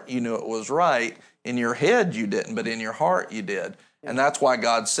heart you knew it was right, in your head you didn't, but in your heart you did. And that's why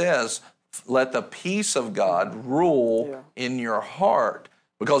God says, let the peace of God rule in your heart,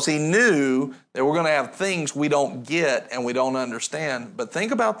 because He knew that we're going to have things we don't get and we don't understand. But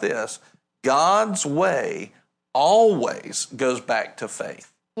think about this. God's way always goes back to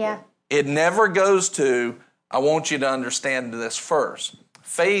faith. Yeah. It never goes to, I want you to understand this first.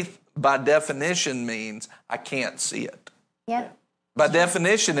 Faith, by definition, means I can't see it. Yeah. By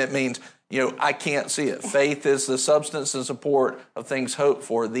definition, it means, I can't see it. Faith is the substance and support of things hoped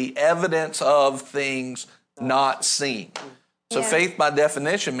for, the evidence of things not seen. So faith, by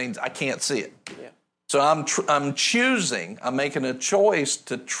definition, means I can't see it. Yeah. So I'm choosing, I'm making a choice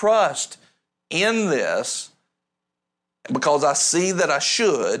to trust in this because I see that I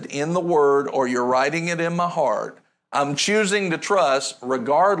should in the Word, or you're writing it in my heart. I'm choosing to trust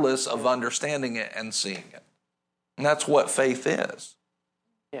regardless of understanding it and seeing it. And that's what faith is.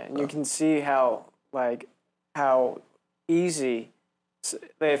 Yeah, and you can see how easy,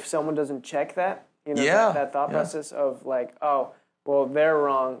 if someone doesn't check that, that thought process of like, oh, well, they're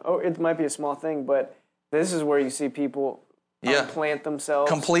wrong. Oh, it might be a small thing, but this is where you see people unplant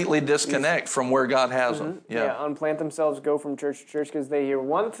themselves. Completely disconnect from where God has them. Yeah, unplant themselves, go from church to church because they hear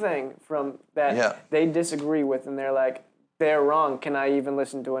one thing from that they disagree with, and they're like, they're wrong. Can I even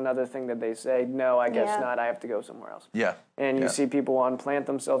listen to another thing that they say? No, I guess not. I have to go somewhere else. Yeah. And you see people unplant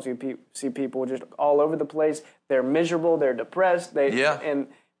themselves. You see people just all over the place. They're miserable. They're depressed.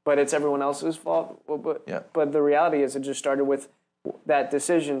 But it's everyone else's fault. But the reality is it just started with that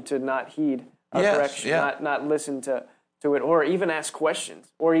decision to not heed a correction, not listen to it, or even ask questions,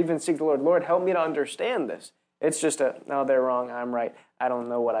 or even seek the Lord. Lord, help me to understand this. It's just no, they're wrong. I'm right. I don't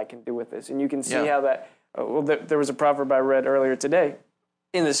know what I can do with this. And you can see how that... there was a proverb I read earlier today.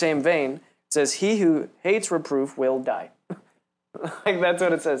 In the same vein, it says, "He who hates reproof will die." Like that's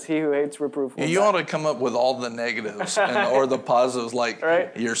what it says. He who hates reproof will die. You ought to come up with all the negatives or the positives, like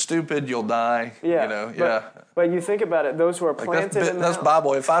you're stupid, you'll die. Yeah. But you think about it, those who are planted in the that's house.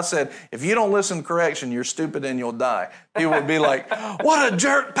 Bible. If I said, if you don't listen to correction, you're stupid and you'll die, people would be like, what a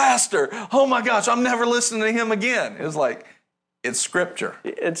jerk pastor. Oh my gosh, I'm never listening to him again. It's like, it's scripture.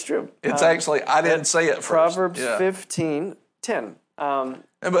 It's true. It's actually, I didn't say it first. Proverbs 15:10.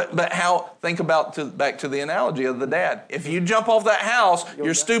 But how, think about back to the analogy of the dad. If you jump off that house,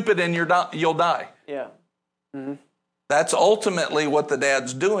 you're stupid and you'll die. Yeah. Mm-hmm. That's ultimately what the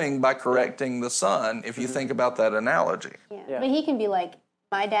dad's doing by correcting the son, if you think about that analogy. Yeah. But he can be like,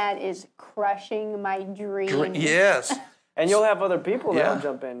 my dad is crushing my dreams. Yes. And you'll have other people that'll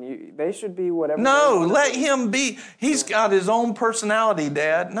jump in. They should be whatever. No, let him be. He's got his own personality,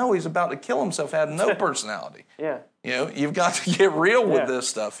 Dad. No, he's about to kill himself, have no personality. You've got to get real with this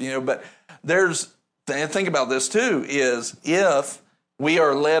stuff. But think about this too, is if we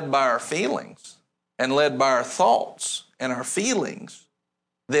are led by our feelings and led by our thoughts and our feelings,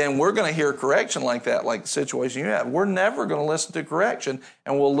 then we're going to hear correction like that, like the situation you have. We're never going to listen to correction,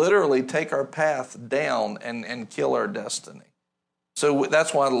 and we'll literally take our path down and kill our destiny. So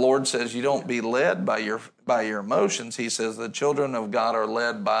that's why the Lord says you don't be led by your emotions. He says the children of God are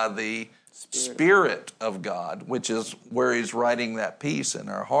led by the Spirit of God, which is where he's writing that peace in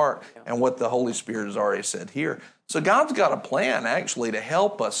our heart and what the Holy Spirit has already said here. So God's got a plan actually to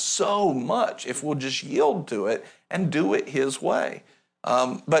help us so much if we'll just yield to it and do it his way.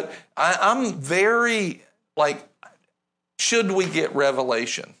 But I'm very should we get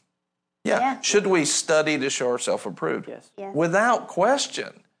revelation? Yeah. Should we study to show ourselves approved? Yes. Without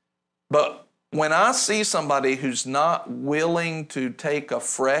question. But when I see somebody who's not willing to take a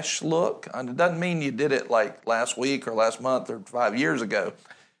fresh look, and it doesn't mean you did it like last week or last month or 5 years ago.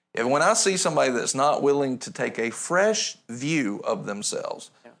 When I see somebody that's not willing to take a fresh view of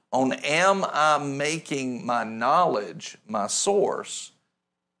themselves on am I making my knowledge my source,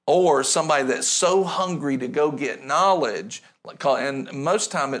 or somebody that's so hungry to go get knowledge, and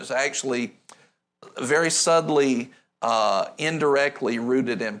most time it's actually very subtly, indirectly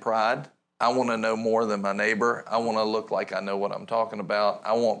rooted in pride. I want to know more than my neighbor. I want to look like I know what I'm talking about.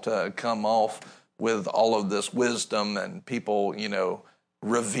 I want to come off with all of this wisdom and people,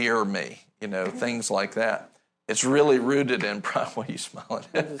 revere me, things like that. It's really rooted in pride. What are you smiling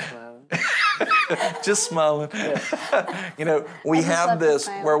at? Just smiling. We have this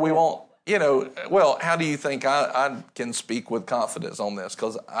where we won't, how do you think I can speak with confidence on this?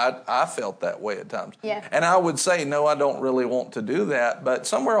 Because I felt that way at times. Yeah. And I would say, no, I don't really want to do that. But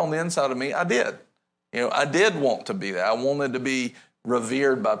somewhere on the inside of me, I did. I did want to be that. I wanted to be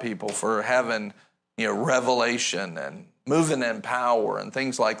revered by people for having, revelation and moving in power and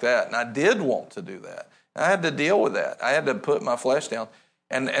things like that. And I did want to do that. I had to deal with that. I had to put my flesh down.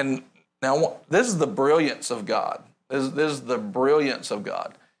 And now this is the brilliance of God. This is the brilliance of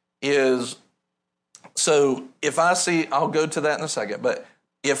God. So if I see, I'll go to that in a second, but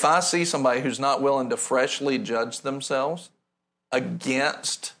if I see somebody who's not willing to freshly judge themselves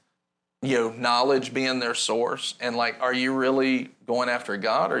against, knowledge being their source, and are you really going after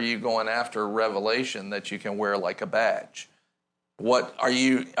God, or are you going after revelation that you can wear like a badge? What are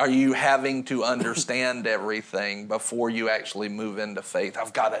you having to understand everything before you actually move into faith?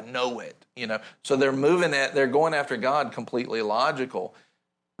 I've got to know it, So they're going after God completely logical.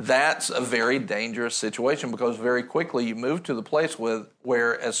 That's a very dangerous situation, because very quickly you move to the place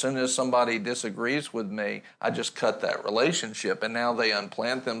where as soon as somebody disagrees with me, I just cut that relationship, and now they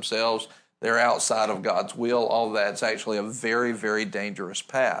unplant themselves. They're outside of God's will. All that's actually a very, very dangerous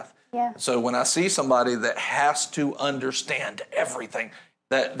path. Yeah. So when I see somebody that has to understand everything,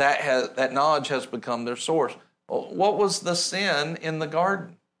 that knowledge has become their source. Well, what was the sin in the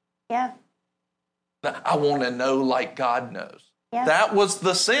garden? Yeah. I want to know like God knows. Yeah. That was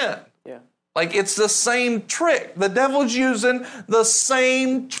the sin. Yeah. It's the same trick. The devil's using the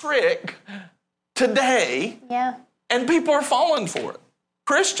same trick today. Yeah. And people are falling for it.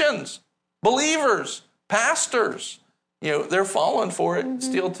 Christians, believers, pastors, they're falling for it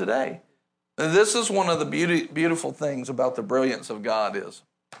still today. And this is one of the beautiful things about the brilliance of God is.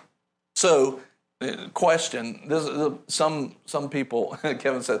 So, question, this is some people,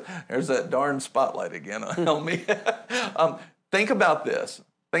 Kevin said, there's that darn spotlight again on me. Think about this.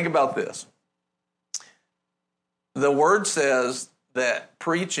 The word says that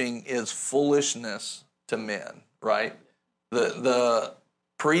preaching is foolishness to men, right? The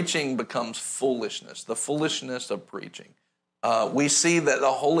preaching becomes foolishness, the foolishness of preaching. We see that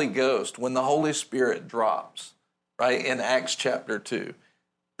the Holy Ghost, when the Holy Spirit drops, right, in Acts chapter 2,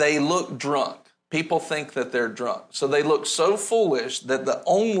 they look drunk. People think that they're drunk. So they look so foolish that the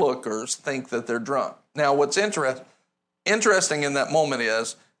onlookers think that they're drunk. Now, what's interesting in that moment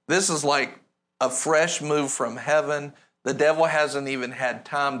is this is like a fresh move from heaven. The devil hasn't even had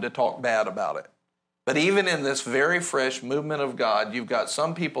time to talk bad about it. But even in this very fresh movement of God, you've got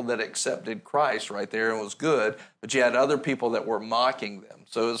some people that accepted Christ right there and was good, but you had other people that were mocking them.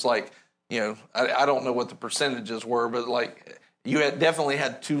 So it's like, I don't know what the percentages were, but you definitely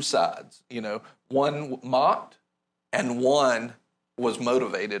had two sides. One mocked and one was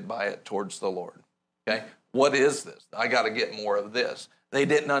motivated by it towards the Lord. Okay? What is this? I got to get more of this. They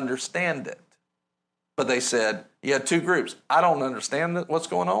didn't understand it. But they said, you had two groups. I don't understand what's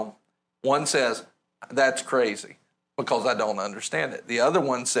going on. One says, that's crazy because I don't understand it. The other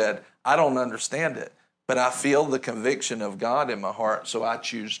one said, I don't understand it, but I feel the conviction of God in my heart, so I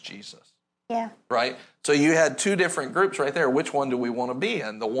choose Jesus. Yeah. Right? So you had two different groups right there. Which one do we want to be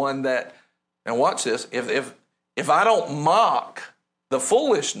in? The one that, and watch this, if I don't mock the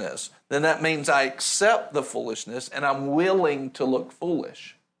foolishness, then that means I accept the foolishness and I'm willing to look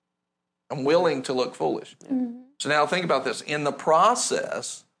foolish. I'm willing to look foolish. Mm-hmm. So now think about this. In the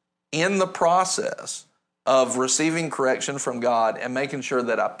process of receiving correction from God and making sure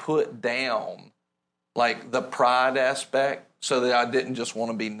that I put down the pride aspect so that I didn't just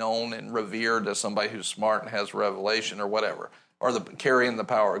want to be known and revered as somebody who's smart and has revelation or whatever, or carrying the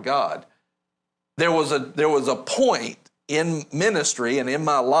power of God. There was a point in ministry and in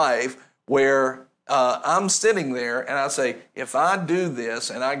my life where I'm sitting there and I say, if I do this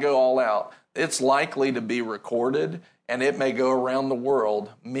and I go all out, it's likely to be recorded, and it may go around the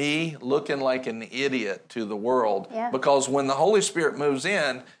world, me looking like an idiot to the world. Yeah. Because when the Holy Spirit moves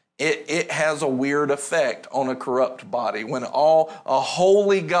in, it has a weird effect on a corrupt body. When a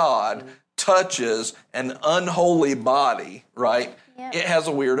holy God touches an unholy body, right? Yep. It has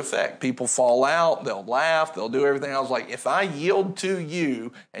a weird effect. People fall out, they'll laugh, they'll do everything. I was like, if I yield to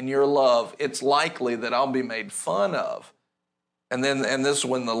you and your love, it's likely that I'll be made fun of. And this is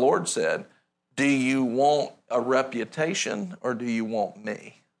when the Lord said, do you want a reputation or do you want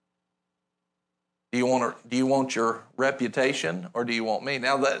me? Do you want your reputation or do you want me?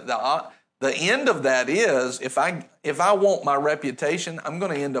 Now the end of that is if I want my reputation, I'm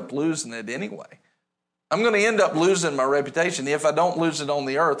going to end up losing it anyway. I'm going to end up losing my reputation. If I don't lose it on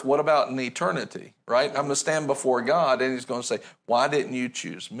the earth, what about in eternity, right? I'm going to stand before God and he's going to say, why didn't you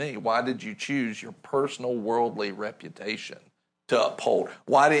choose me? Why did you choose your personal worldly reputation to uphold?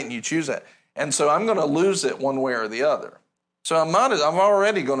 Why didn't you choose that? And so I'm going to lose it one way or the other. So I'm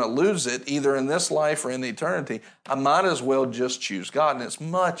already going to lose it either in this life or in eternity. I might as well just choose God, and it's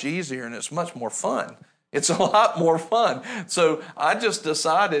much easier and it's much more fun. It's a lot more fun. So I just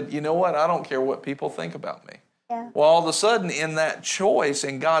decided, you know what? I don't care what people think about me. Yeah. Well, all of a sudden, in that choice,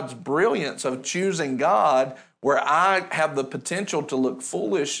 in God's brilliance of choosing God, where I have the potential to look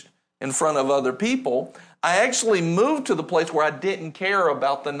foolish in front of other people, I actually moved to the place where I didn't care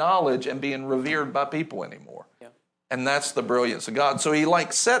about the knowledge and being revered by people anymore. Yeah. And that's the brilliance of God. So he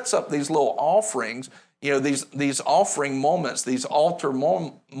sets up these little offerings, these offering moments, these altar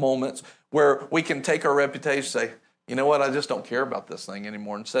moments where we can take our reputation and say, you know what, I just don't care about this thing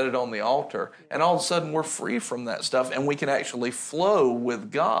anymore, and set it on the altar. And all of a sudden we're free from that stuff and we can actually flow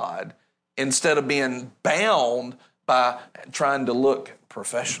with God instead of being bound by trying to look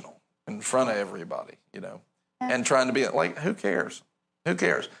professional in front of everybody, and trying to be like, who cares? Who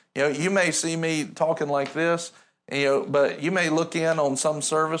cares? You may see me talking like this, but you may look in on some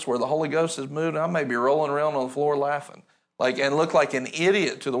service where the Holy Ghost is moved, and I may be rolling around on the floor laughing, and look like an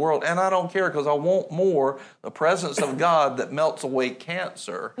idiot to the world. And I don't care, because I want more the presence of God that melts away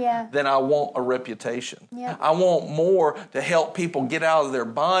cancer than I want a reputation. Yeah. I want more to help people get out of their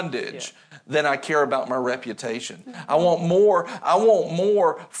bondage than I care about my reputation. Mm-hmm. I want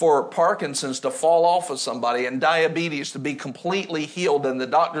more for Parkinson's to fall off of somebody and diabetes to be completely healed and the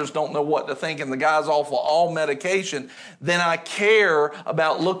doctors don't know what to think and the guy's off of all medication than I care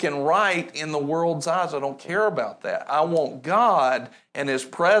about looking right in the world's eyes. I don't care about that. I want God and his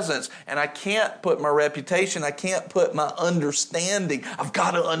presence, and I can't put my reputation, I can't put my understanding, I've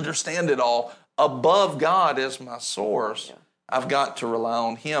got to understand it all, above God as my source. Yeah. I've got to rely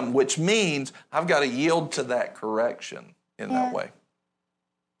on him, which means I've got to yield to that correction in that way.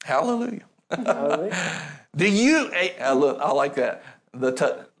 Hallelujah. Do you, look, I like that,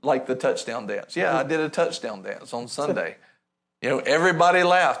 the touchdown dance. Yeah, I did a touchdown dance on Sunday. Everybody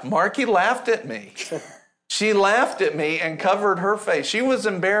laughed. Marky laughed at me. She laughed at me and covered her face. She was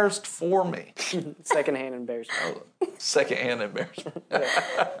embarrassed for me. Secondhand embarrassment. Secondhand embarrassment.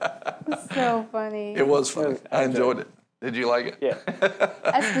 So funny. It was funny. I enjoyed it. Did you like it? Yeah.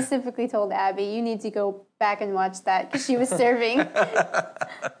 I specifically told Abby, you need to go back and watch that because she was serving.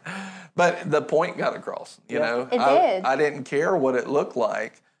 But the point got across, It did. I didn't care what it looked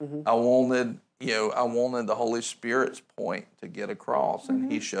like. Mm-hmm. I wanted the Holy Spirit's point to get across,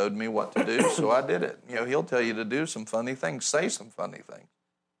 and he showed me what to do, so I did it. He'll tell you to do some funny things, say some funny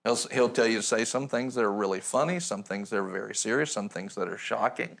things. He'll tell you to say some things that are really funny, some things that are very serious, some things that are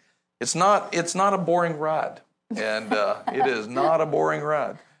shocking. It's not a boring ride. And it is not a boring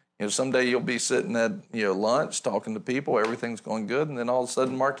ride. Someday you'll be sitting at lunch talking to people, everything's going good, and then all of a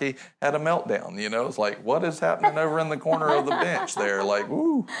sudden Marky had a meltdown. It's like, what is happening over in the corner of the bench there? Like,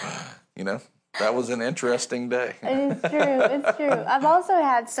 woo, that was an interesting day. It's true. I've also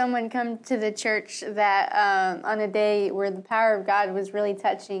had someone come to the church that on a day where the power of God was really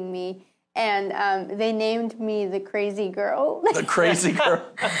touching me, and they named me the crazy girl. The crazy girl.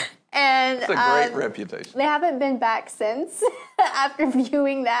 And it's a great reputation. They haven't been back since after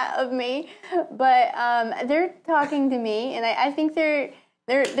viewing that of me, but they're talking to me, and I think they're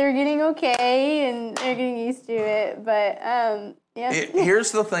getting okay and they're getting used to it. But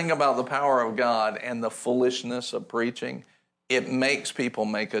here's the thing about the power of God and the foolishness of preaching: it makes people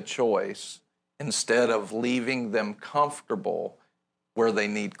make a choice instead of leaving them comfortable where they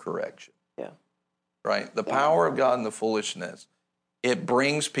need correction. Yeah. right? The power of God and the foolishness, it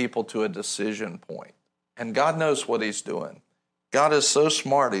brings people to a decision point. And God knows what he's doing. God is so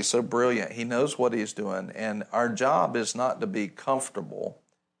smart. He's so brilliant. He knows what he's doing. And our job is not to be comfortable.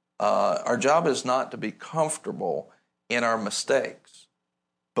 Our job is not to be comfortable in our mistakes,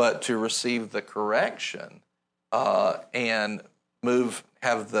 but to receive the correction and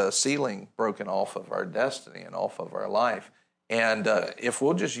have the ceiling broken off of our destiny and off of our life. And if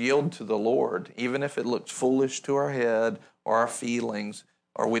we'll just yield to the Lord, even if it looks foolish to our head or our feelings,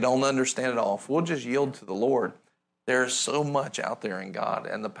 or we don't understand it all, if we'll just yield to the Lord, there's so much out there in God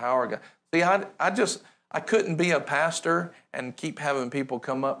and the power of God. See, I couldn't be a pastor and keep having people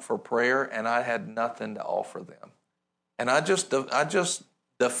come up for prayer, and I had nothing to offer them. And I just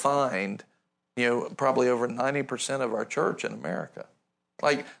defined, probably over 90% of our church in America.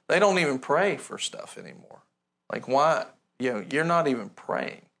 Like, they don't even pray for stuff anymore. Like, why? You're not even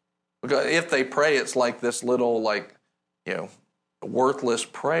praying. Because if they pray, it's like this little, worthless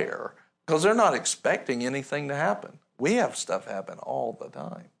prayer. Because they're not expecting anything to happen. We have stuff happen all the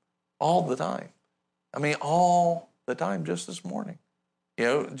time. All the time. I mean, all the time, just this morning.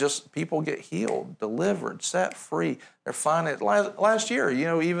 Just people get healed, delivered, set free. They're finding it. Last year,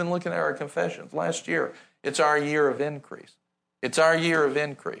 even looking at our confessions, last year, it's our year of increase. It's our year of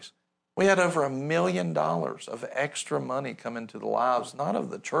increase. We had over $1 million of extra money come into the lives, not of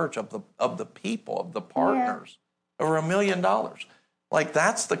the church, of the people, of the partners. Yeah. Over $1 million. Like,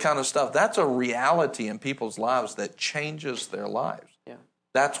 that's the kind of stuff. That's a reality in people's lives that changes their lives. Yeah.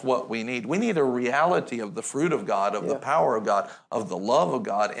 That's what we need. We need a reality of the fruit of God, of the power of God, of the love of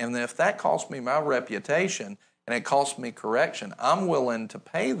God. And if that costs me my reputation and it costs me correction, I'm willing to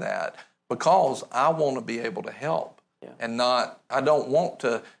pay that because I want to be able to help. Yeah. And I don't want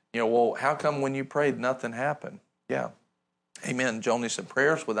to, well, how come when you prayed nothing happened? Yeah. Amen. Joni said,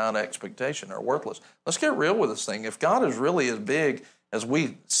 prayers without expectation are worthless. Let's get real with this thing. If God is really as big as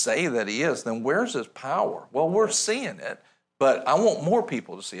we say that he is, then where's his power? Well, we're seeing it, but I want more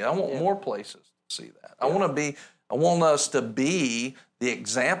people to see it. I want more places to see that. I want us to be the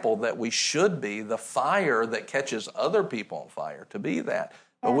example that we should be, the fire that catches other people on fire, to be that.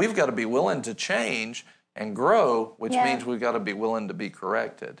 But we've got to be willing to change and grow, which means we've got to be willing to be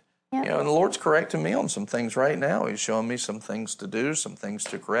corrected. Yep. And the Lord's correcting me on some things right now. He's showing me some things to do, some things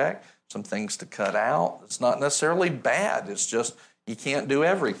to correct, some things to cut out. It's not necessarily bad. It's just you can't do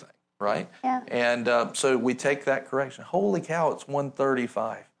everything, right? Yeah. And so we take that correction. Holy cow, it's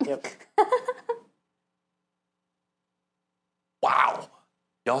 1:35. Yep. Wow.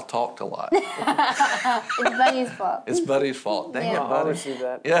 Y'all talked a lot. It's Buddy's fault. It's Buddy's fault. Dang it, Buddy. I'll receive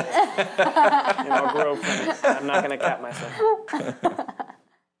that. Yeah. And I'll grow from it. I'm not going to cap myself.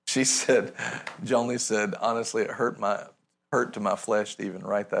 She said, Joni said, honestly, it hurt to my flesh to even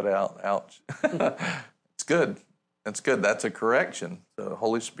write that out. Ouch. It's good. It's good. That's a correction. The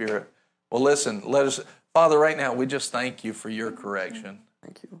Holy Spirit. Well, listen, Father, right now, we just thank you for your correction.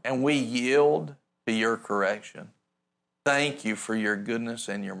 Thank you. And we yield to your correction. Thank you for your goodness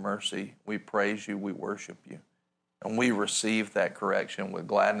and your mercy. We praise you. We worship you. And we receive that correction with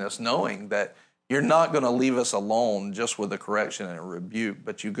gladness, knowing that you're not going to leave us alone just with a correction and a rebuke,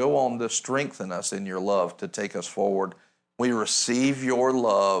 but you go on to strengthen us in your love to take us forward. We receive your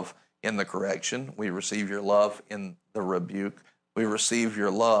love in the correction. We receive your love in the rebuke. We receive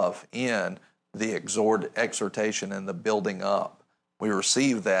your love in the exhortation and the building up. We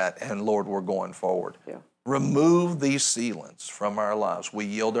receive that, and Lord, we're going forward. Yeah. Remove these sealants from our lives. We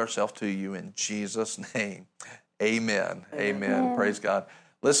yield ourselves to you in Jesus' name. Amen. Amen. Praise God.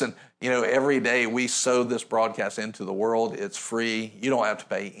 Listen, every day we sow this broadcast into the world. It's free. You don't have to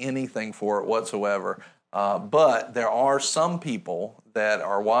pay anything for it whatsoever. But there are some people that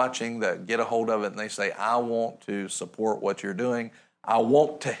are watching that get a hold of it and they say, I want to support what you're doing. I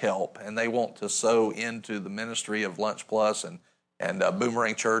want to help. And they want to sow into the ministry of Lunch Plus and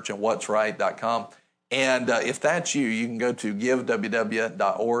Boomerang Church and what'sright.com. And if that's you, you can go to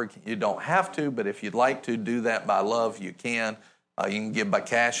giveww.org. You don't have to, but if you'd like to do that by love, you can. You can give by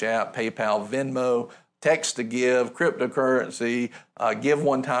Cash App, PayPal, Venmo, text to give, cryptocurrency, give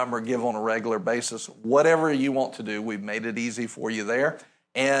one time or give on a regular basis. Whatever you want to do, we've made it easy for you there.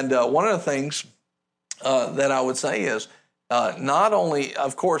 And one of the things that I would say is not only,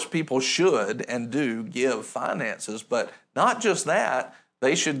 of course, people should and do give finances, but not just that.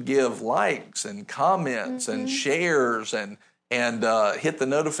 They should give likes and comments and shares and hit the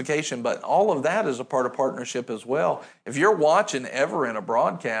notification button. All of that is a part of partnership as well. If you're watching ever in a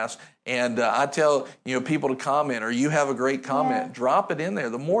broadcast And I tell people to comment, or you have a great comment, drop it in there.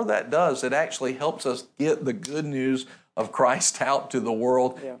 The more that does, it actually helps us get the good news of Christ out to the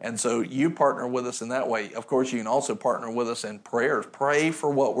world. Yeah. And so you partner with us in that way. Of course, you can also partner with us in prayers. Pray for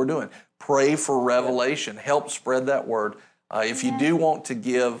what we're doing. Pray for revelation. Help spread that word. If you do want to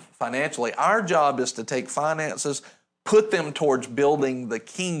give financially, our job is to take finances, put them towards building the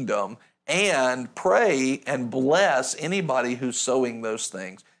kingdom, and pray and bless anybody who's sowing those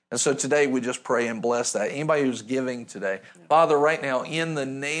things. And so today we just pray and bless that. Anybody who's giving today, Father, right now, in the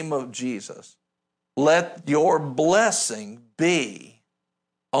name of Jesus, let your blessing be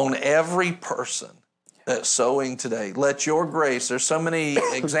on every person that's sowing today. Let your grace, there's so many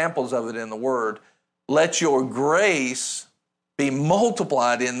examples of it in the Word, let your grace be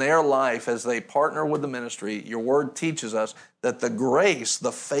multiplied in their life as they partner with the ministry. Your Word teaches us that the grace,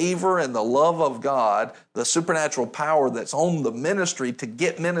 the favor, and the love of God, the supernatural power that's on the ministry to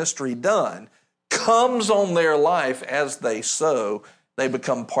get ministry done, comes on their life as they sow. They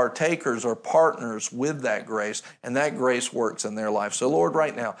become partakers or partners with that grace, and that grace works in their life. So, Lord,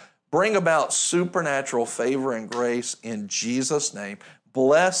 right now, bring about supernatural favor and grace in Jesus' name.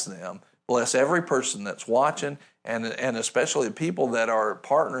 Bless them. Bless every person that's watching, and especially the people that are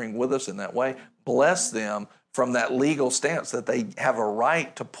partnering with us in that way. Bless them from that legal stance that they have a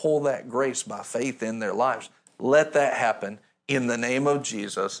right to pull that grace by faith in their lives. Let that happen in the name of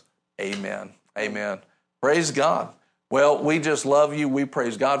Jesus. Amen. Amen. Praise God. Well, we just love you. We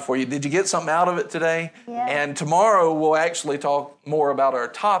praise God for you. Did you get something out of it today? Yeah. And tomorrow we'll actually talk more about our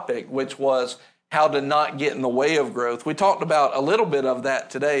topic, which was how to not get in the way of growth. We talked about a little bit of that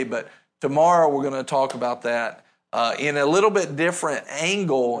today, but tomorrow we're going to talk about that in a little bit different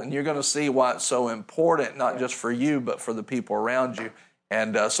angle, and you're going to see why it's so important, not just for you, but for the people around you.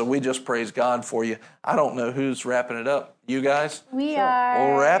 And so we just praise God for you. I don't know who's wrapping it up. You guys? We are.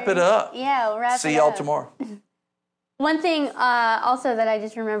 We'll wrap it up. Yeah, we'll wrap it up. See y'all tomorrow. One thing also that I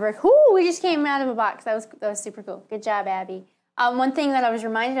just remembered, we just came out of a box. That was super cool. Good job, Abby. One thing that I was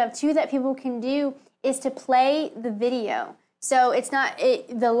reminded of, too, that people can do is to play the video. So it's not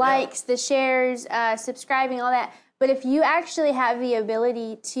the likes, the shares, subscribing, all that. But if you actually have the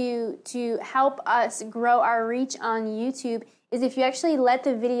ability to help us grow our reach on YouTube, is if you actually let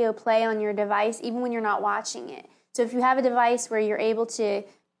the video play on your device, even when you're not watching it. So if you have a device where you're able to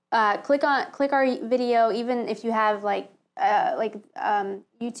click our video, even if you have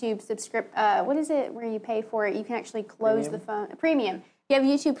YouTube what is it where you pay for it? You can actually close the phone. Premium. If you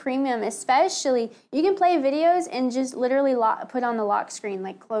have YouTube Premium, especially, you can play videos and just literally put on the lock screen,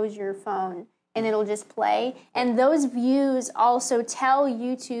 like close your phone, and it'll just play. And those views also tell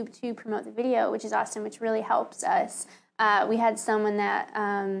YouTube to promote the video, which is awesome, which really helps us. We had someone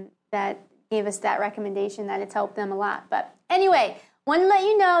that gave us that recommendation that it's helped them a lot. But anyway, want to let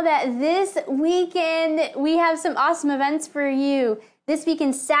you know that this weekend we have some awesome events for you. This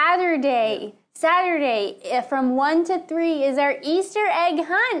weekend, Saturday from 1 to 3 is our Easter egg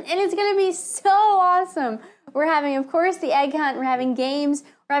hunt, and it's going to be so awesome. We're having, of course, the egg hunt. We're having games.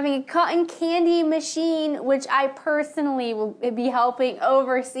 We're having a cotton candy machine, which I personally will be helping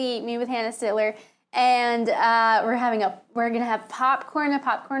oversee, me with Hannah Sittler. And we're going to have a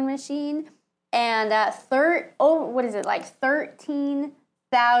popcorn machine, and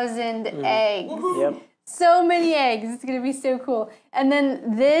 13,000 eggs. Yep. So many eggs. It's going to be so cool. And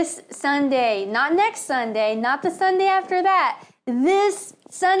then this Sunday, not next Sunday, not the Sunday after that, this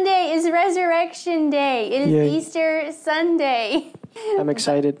Sunday is Resurrection Day. It is Easter Sunday. I'm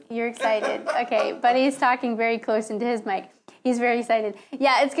excited. You're excited. Okay, Buddy's talking very close into his mic. He's very excited.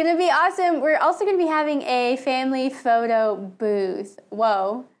 Yeah, it's going to be awesome. We're also going to be having a family photo booth.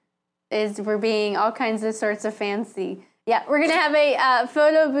 Whoa. We're being all kinds of sorts of fancy. Yeah, we're going to have a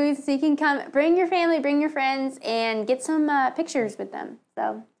photo booth so you can come, bring your family, bring your friends, and get some pictures with them.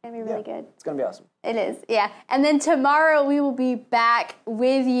 So it's going to be really good. It's going to be awesome. It is, yeah. And then tomorrow we will be back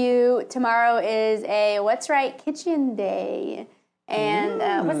with you. Tomorrow is a What's Right Kitchen Day. And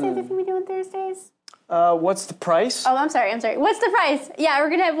what's the other thing we do on Thursdays? What's the price? Oh, I'm sorry. What's the price? Yeah, we're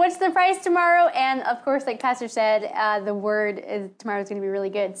going to have What's the Price tomorrow. And, of course, like Pastor said, the word tomorrow is going to be really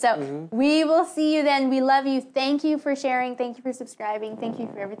good. So we will see you then. We love you. Thank you for sharing. Thank you for subscribing. Thank you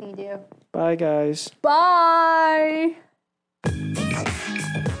for everything you do. Bye, guys. Bye.